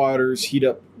 Those waters heat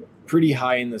up pretty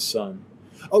high in the sun.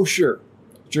 Oh, sure.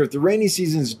 If the rainy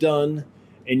season's done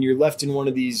and you're left in one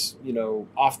of these,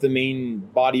 off the main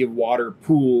body of water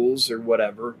pools or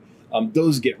whatever,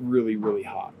 those get really, really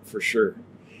hot for sure.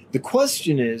 The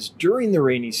question is, during the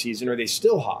rainy season, are they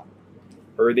still hot?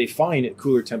 Or are they fine at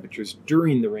cooler temperatures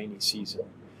during the rainy season?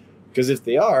 Because if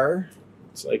they are,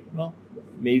 it's like, well,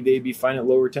 maybe they'd be fine at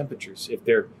lower temperatures if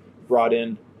they're brought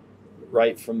in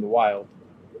right from the wild.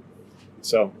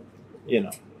 So,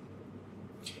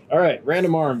 All right,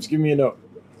 Random Arms, give me a note.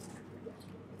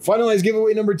 Finalize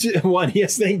giveaway number 1.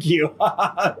 Yes, thank you.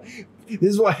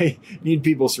 This is why I need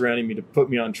people surrounding me to put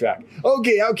me on track.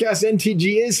 Okay, Outcast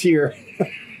NTG is here.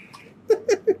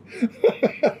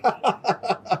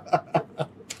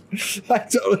 I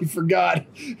totally forgot.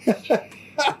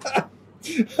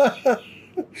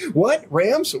 What?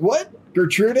 Rams? What?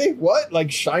 Gertrude? What?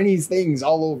 Like shiny things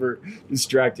all over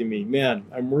distracting me. Man,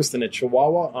 I'm worse than a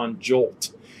chihuahua on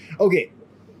Jolt. Okay.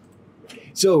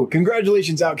 So,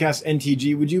 congratulations, Outcast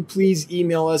NTG. Would you please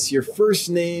email us your first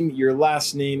name, your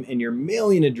last name, and your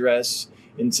mailing address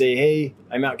and say, hey,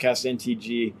 I'm Outcast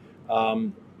NTG,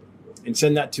 and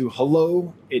send that to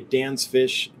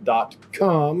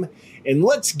hello@dansfish.com. And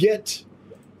let's get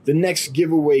the next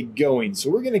giveaway going. So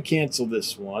we're going to cancel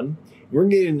this one. We're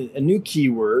going to get a new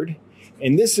keyword,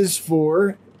 and this is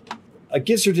for a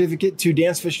gift certificate to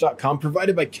dansfish.com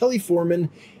provided by Kelly Foreman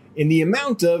in the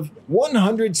amount of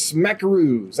 100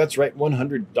 smackaroos. That's right,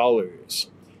 $100.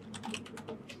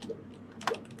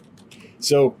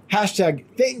 So hashtag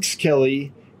thanks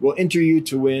Kelly will enter you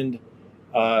to win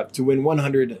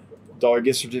 $100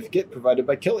 gift certificate provided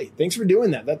by Kelly. Thanks for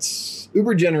doing that. That's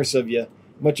uber generous of you.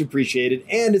 Much appreciated.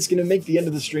 And it's going to make the end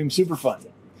of the stream super fun.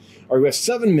 All right, we have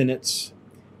 7 minutes.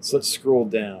 So let's scroll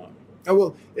down. Oh,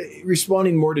 well,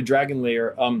 responding more to Dragon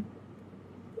Lair,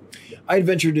 I'd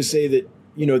venture to say that,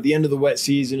 at the end of the wet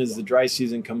season, as the dry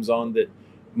season comes on, that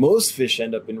most fish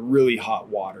end up in really hot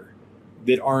water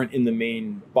that aren't in the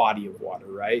main body of water,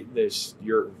 right?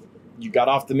 You got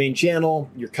off the main channel,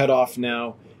 you're cut off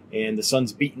now, and the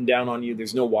sun's beating down on you.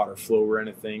 There's no water flow or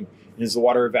anything. And as the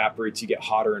water evaporates, you get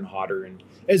hotter and hotter. And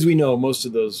as we know, most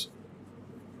of those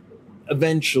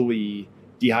eventually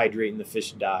dehydrate and the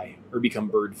fish die or become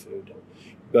bird food.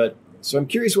 So I'm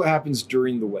curious what happens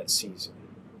during the wet season.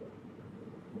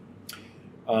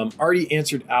 Already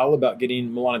answered Al about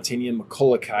getting Melanitania and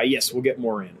Maculaci. Yes, we'll get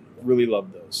more in. Really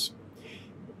love those.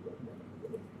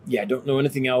 Yeah, I don't know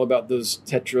anything, Al, about those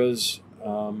tetras.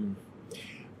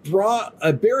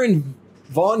 Baron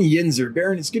Von Yinzer.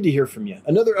 Baron, it's good to hear from you.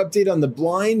 Another update on the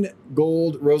blind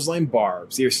gold roseline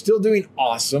barbs. They are still doing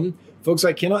awesome. Folks,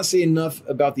 I cannot say enough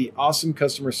about the awesome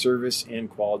customer service and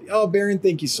quality. Oh, Baron,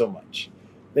 thank you so much.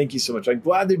 Thank you so much. I'm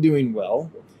glad they're doing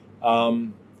well.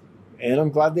 And I'm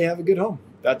glad they have a good home.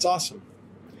 That's awesome.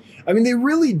 I mean, they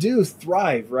really do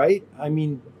thrive, right? I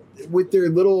mean, with their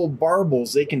little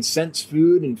barbels, they can sense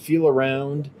food and feel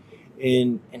around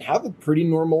and have a pretty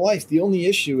normal life. The only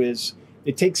issue is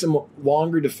it takes them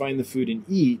longer to find the food and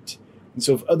eat. And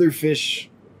so if other fish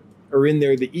are in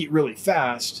there that eat really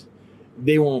fast,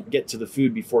 they won't get to the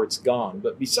food before it's gone.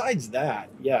 But besides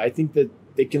that, yeah, I think that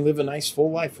they can live a nice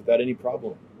full life without any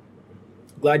problem.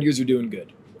 Glad yours are doing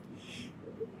good.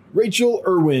 Rachel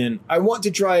Irwin, I want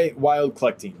to try wild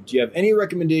collecting. Do you have any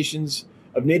recommendations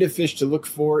of native fish to look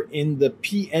for in the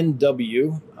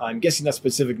PNW? I'm guessing that's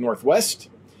Pacific Northwest.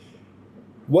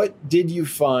 What did you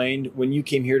find when you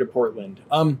came here to Portland?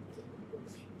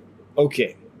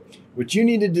 Okay. What you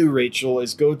need to do, Rachel,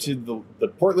 is go to the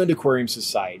Portland Aquarium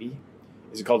Society.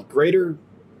 Is it called Greater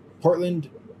Portland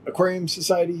Aquarium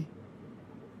Society?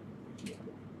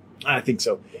 I think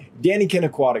so. Danny Ken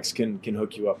Aquatics can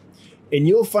hook you up. And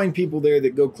you'll find people there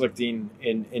that go collecting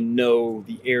and know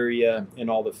the area and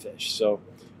all the fish. So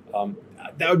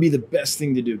that would be the best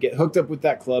thing to do. Get hooked up with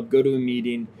that club, go to a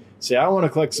meeting, say, I want to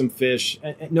collect some fish.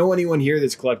 And know anyone here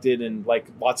that's collected, and like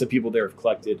lots of people there have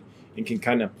collected and can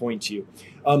kind of point you.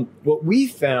 What we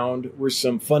found were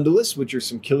some fundulas, which are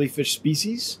some killifish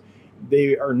species.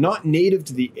 They are not native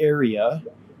to the area,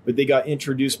 but they got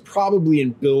introduced probably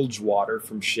in bilge water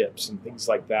from ships and things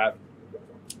like that.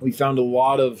 We found a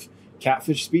lot of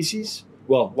catfish species.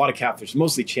 Well, a lot of catfish,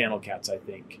 mostly channel cats, I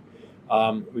think.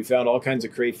 We found all kinds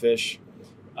of crayfish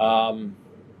and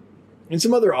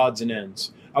some other odds and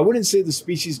ends. I wouldn't say the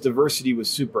species diversity was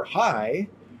super high,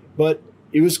 but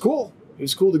it was cool. It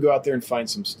was cool to go out there and find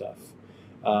some stuff.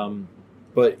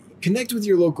 But connect with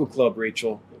your local club,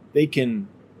 Rachel. They can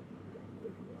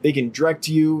direct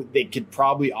you. They could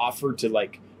probably offer to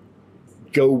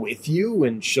go with you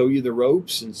and show you the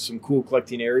ropes and some cool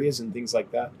collecting areas and things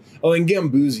like that. Oh, and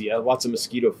gambusia, lots of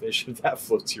mosquito fish, if that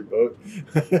floats your boat.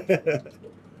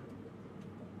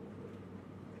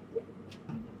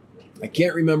 I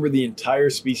can't remember the entire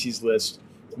species list,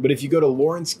 but if you go to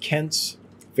Lawrence Kent's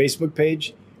Facebook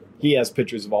page, he has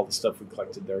pictures of all the stuff we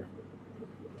collected there.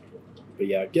 But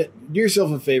yeah, do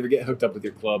yourself a favor, get hooked up with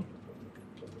your club.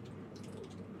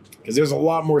 Because there's a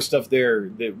lot more stuff there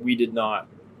that we did not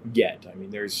get. I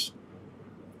mean, there's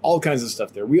all kinds of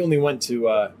stuff there. We only went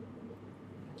to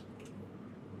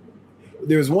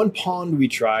there was one pond we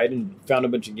tried and found a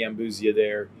bunch of gambusia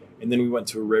there, And then we went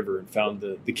to a river and found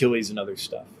the killies and other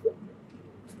stuff.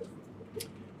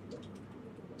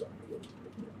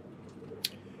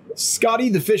 Scotty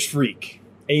the Fish Freak.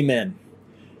 Amen.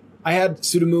 I had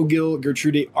Pseudomugil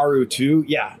Gertrude Aru too.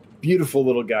 Yeah, beautiful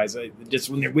little guys. Just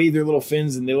when they wave their little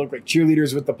fins and they look like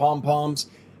cheerleaders with the pom-poms.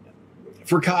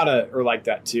 Furcata are like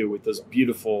that too, with those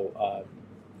beautiful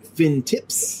fin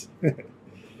tips.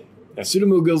 Now,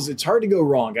 Pseudomugils, it's hard to go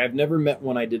wrong. I've never met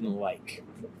one I didn't like.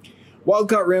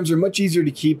 Wild-caught rams are much easier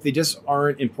to keep. They just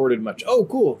aren't imported much. Oh,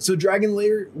 cool. So Dragon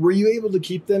Lair, were you able to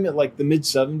keep them at like the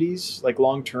mid-70s, like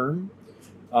long-term?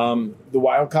 The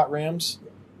wild-caught rams?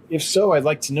 If so, I'd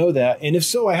like to know that. And if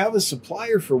so, I have a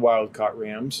supplier for wild-caught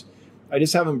rams. I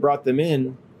just haven't brought them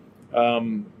in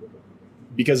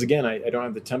because, again, I don't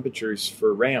have the temperatures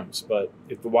for rams. But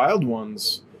if the wild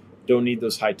ones don't need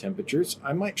those high temperatures,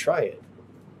 I might try it.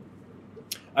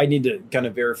 I need to kind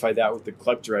of verify that with the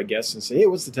collector, I guess, and say, hey,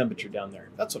 what's the temperature down there?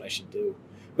 That's what I should do.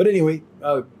 But anyway,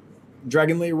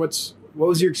 Dragon Lair, what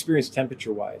was your experience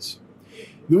temperature-wise?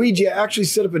 Luigi, I actually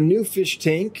set up a new fish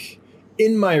tank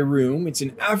in my room. It's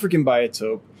an African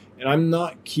biotope, and I'm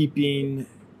not keeping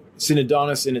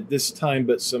Synodontis in it this time,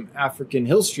 but some African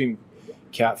hillstream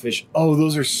catfish. Oh,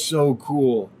 those are so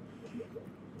cool.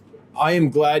 I am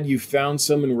glad you found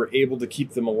some and were able to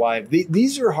keep them alive.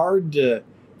 These are hard to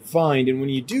find, and when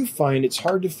you do find, it's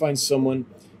hard to find someone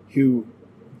who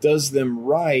does them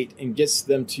right and gets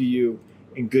them to you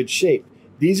in good shape.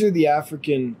 These are the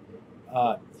African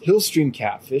hillstream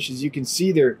catfish. As you can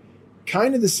see, they're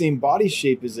kind of the same body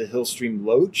shape as a hillstream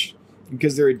loach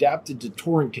because they're adapted to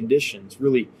torrent conditions,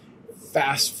 really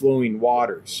fast-flowing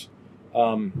waters.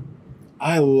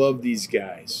 I love these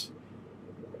guys.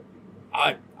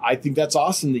 I think that's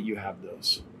awesome that you have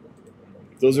those.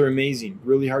 Those are amazing.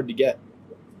 Really hard to get.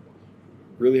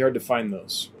 Really hard to find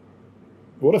those.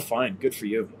 What a find. Good for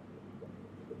you.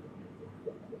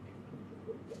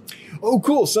 Oh,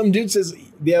 cool. Some dude says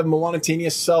they have Melanotania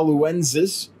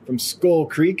saluensis from Skull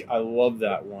Creek. I love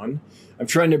that one. I'm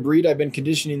trying to breed. I've been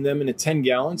conditioning them in a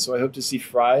 10-gallon, so I hope to see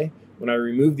fry when I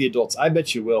remove the adults. I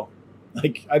bet you will.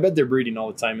 I bet they're breeding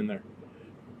all the time in there.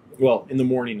 Well, in the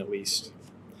morning at least.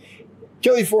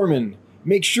 Kelly Foreman,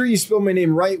 make sure you spell my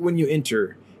name right when you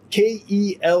enter.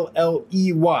 Kelley.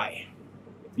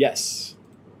 Yes,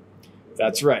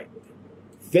 that's right.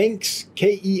 Thanks,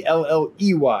 Kelley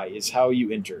is how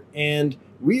you enter. And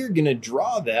we are going to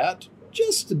draw that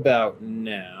just about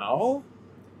now.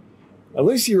 Let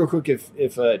me see real quick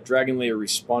if Dragon Lair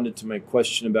responded to my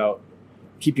question about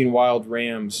keeping wild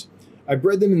rams. I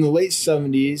bred them in the late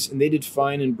 70s, and they did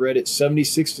fine and bred at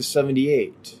 76 to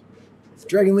 78.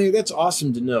 Dragon Lair, that's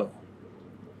awesome to know.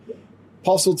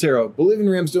 Paul Soltero, Bolivian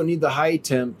rams don't need the high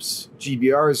temps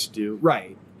GBRs do.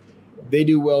 Right. They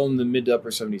do well in the mid to upper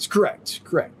 70s.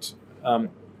 Correct.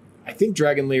 I think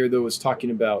Dragon Lair, though, was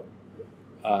talking about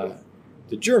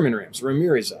the German rams,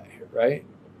 Ramirez, right?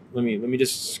 Let me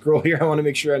just scroll here. I want to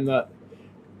make sure I'm not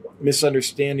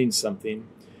misunderstanding something.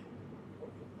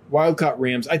 Wild-caught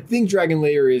rams. I think Dragon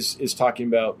Lair is talking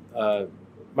about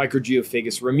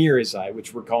Microgeophagus ramirezi,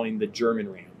 which we're calling the German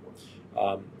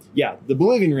ram. Yeah, the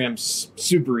Bolivian ram's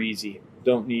super easy.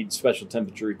 Don't need special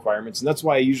temperature requirements, and that's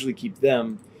why I usually keep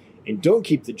them and don't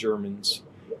keep the Germans.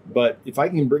 But if I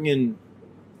can bring in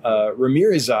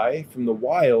ramirezi from the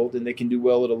wild and they can do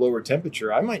well at a lower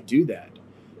temperature, I might do that.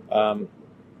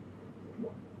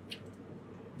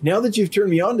 Now that you've turned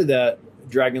me on to that,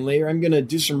 Dragon Lair, I'm going to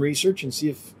do some research and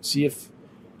see if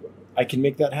I can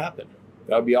make that happen.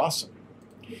 That would be awesome.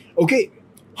 Okay,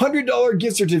 $100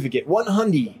 gift certificate,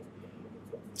 $100,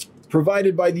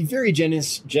 provided by the very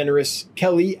generous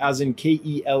Kelly, as in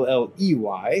Kelley.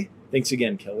 Thanks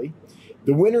again, Kelly.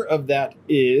 The winner of that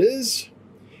is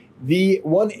the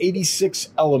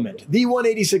 186 Element. The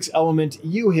 186 Element,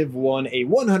 you have won a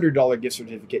 $100 gift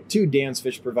certificate to Dan's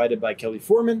Fish, provided by Kelly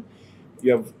Foreman.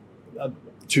 You have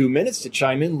 2 minutes to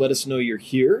chime in. Let us know you're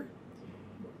here.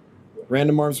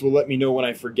 Random Arms will let me know when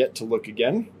I forget to look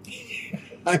again.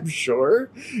 I'm sure.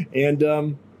 And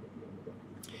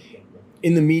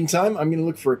in the meantime, I'm going to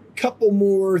look for a couple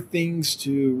more things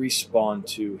to respond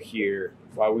to here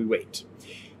while we wait.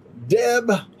 Deb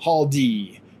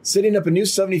Haldy, setting up a new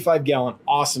 75-gallon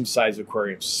awesome size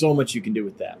aquarium. So much you can do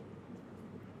with that.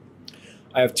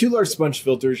 I have 2 large sponge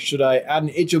filters. Should I add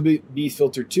an HOB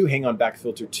filter 2, hang on back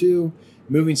filter 2,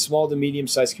 moving small to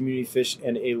medium-sized community fish,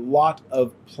 and a lot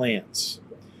of plants?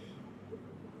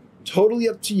 Totally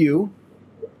up to you.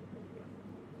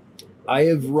 I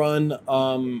have run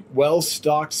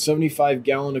well-stocked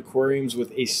 75-gallon aquariums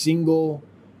with a single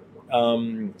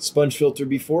sponge filter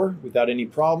before without any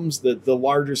problems. The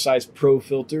larger size Pro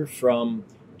filter from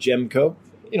Gemco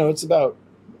it's about,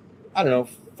 I don't know,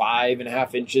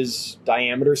 5.5 inches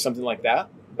diameter, something like that,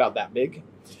 about that big,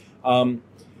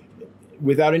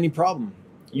 without any problem.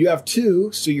 You have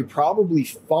two, so you're probably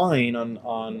fine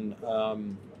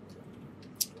on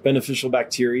beneficial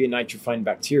bacteria, nitrifying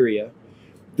bacteria.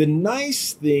 The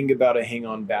nice thing about a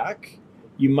hang-on back,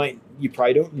 you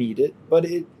probably don't need it, but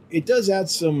it does add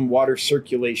some water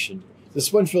circulation. The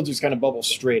sponge filters kind of bubble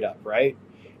straight up, right?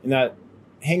 And that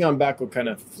hang-on back will kind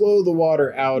of flow the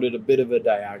water out at a bit of a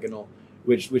diagonal,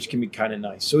 which can be kind of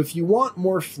nice. So if you want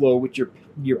more flow, which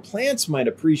your plants might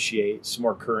appreciate, some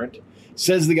more current,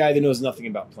 says the guy that knows nothing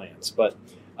about plants, but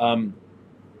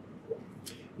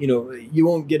you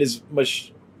won't get as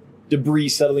much debris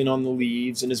settling on the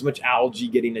leaves and as much algae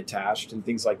getting attached and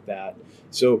things like that.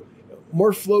 So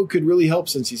more flow could really help,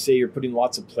 since you say you're putting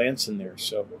lots of plants in there.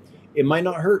 So it might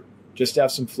not hurt just to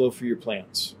have some flow for your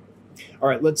plants. All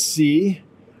right, let's see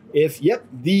if,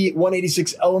 the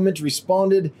 186 Element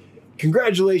responded.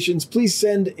 Congratulations. Please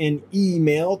send an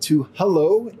email to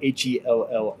hello,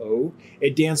 HELLO,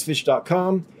 at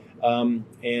dansfish.com,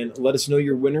 and let us know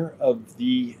your winner of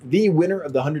the winner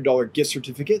of the $100 gift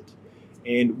certificate,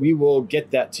 and we will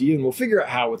get that to you, and we'll figure out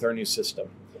how with our new system.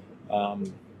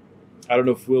 I don't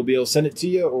know if we'll be able to send it to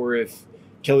you or if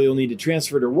Kelly will need to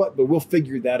transfer it or what, but we'll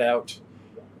figure that out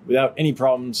without any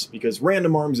problems, because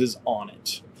Random Arms is on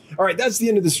it. All right, that's the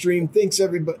end of the stream. Thanks,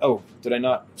 everybody. Oh, did I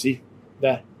not? See?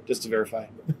 That, just to verify.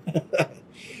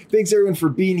 Thanks, everyone, for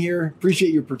being here.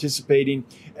 Appreciate you participating.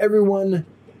 Everyone,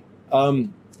 to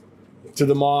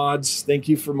the mods, thank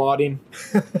you for modding.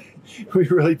 We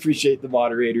really appreciate the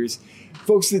moderators.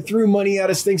 Folks that threw money at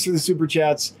us, thanks for the super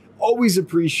chats. Always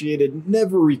appreciated,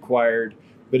 never required,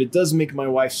 but it does make my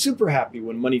wife super happy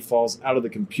when money falls out of the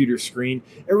computer screen.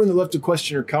 Everyone that left a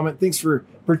question or comment, thanks for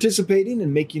participating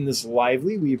and making this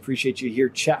lively. We appreciate you here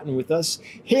chatting with us.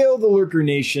 Hail the Lurker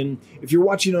Nation. If you're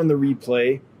watching on the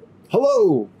replay,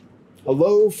 hello.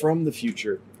 Hello from the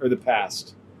future, or the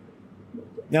past.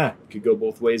 Could go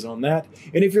both ways on that.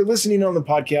 And if you're listening on the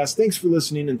podcast, thanks for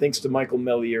listening, and thanks to Michael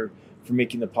Mellier for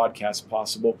making the podcast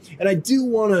possible. And I do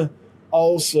want to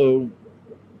also,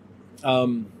 I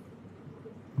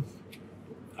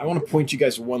want to point you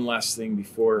guys to one last thing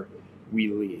before we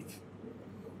leave.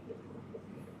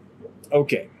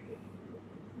 Okay.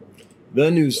 The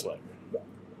newsletter.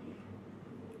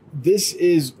 This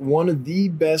is one of the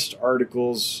best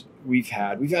articles we've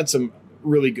had. We've had some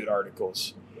really good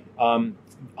articles. On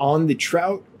the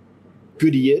trout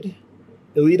Goodyear,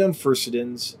 Elite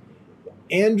Unfurcidans,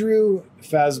 Andrew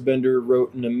Fassbender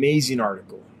wrote an amazing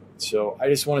article. So I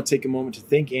just want to take a moment to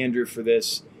thank Andrew for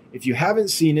this. If you haven't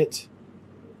seen it,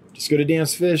 just go to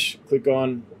Dance Fish, click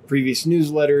on previous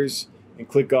newsletters, and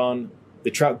click on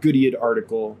the Trout Goodyear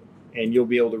article, and you'll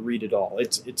be able to read it all.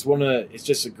 It's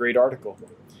just a great article.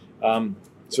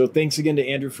 So thanks again to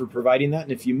Andrew for providing that.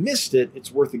 And if you missed it,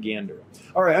 it's worth a gander.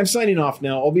 All right, I'm signing off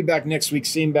now. I'll be back next week,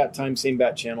 same bat time, same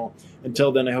bat channel.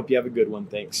 Until then, I hope you have a good one.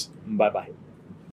 Thanks. Bye-bye.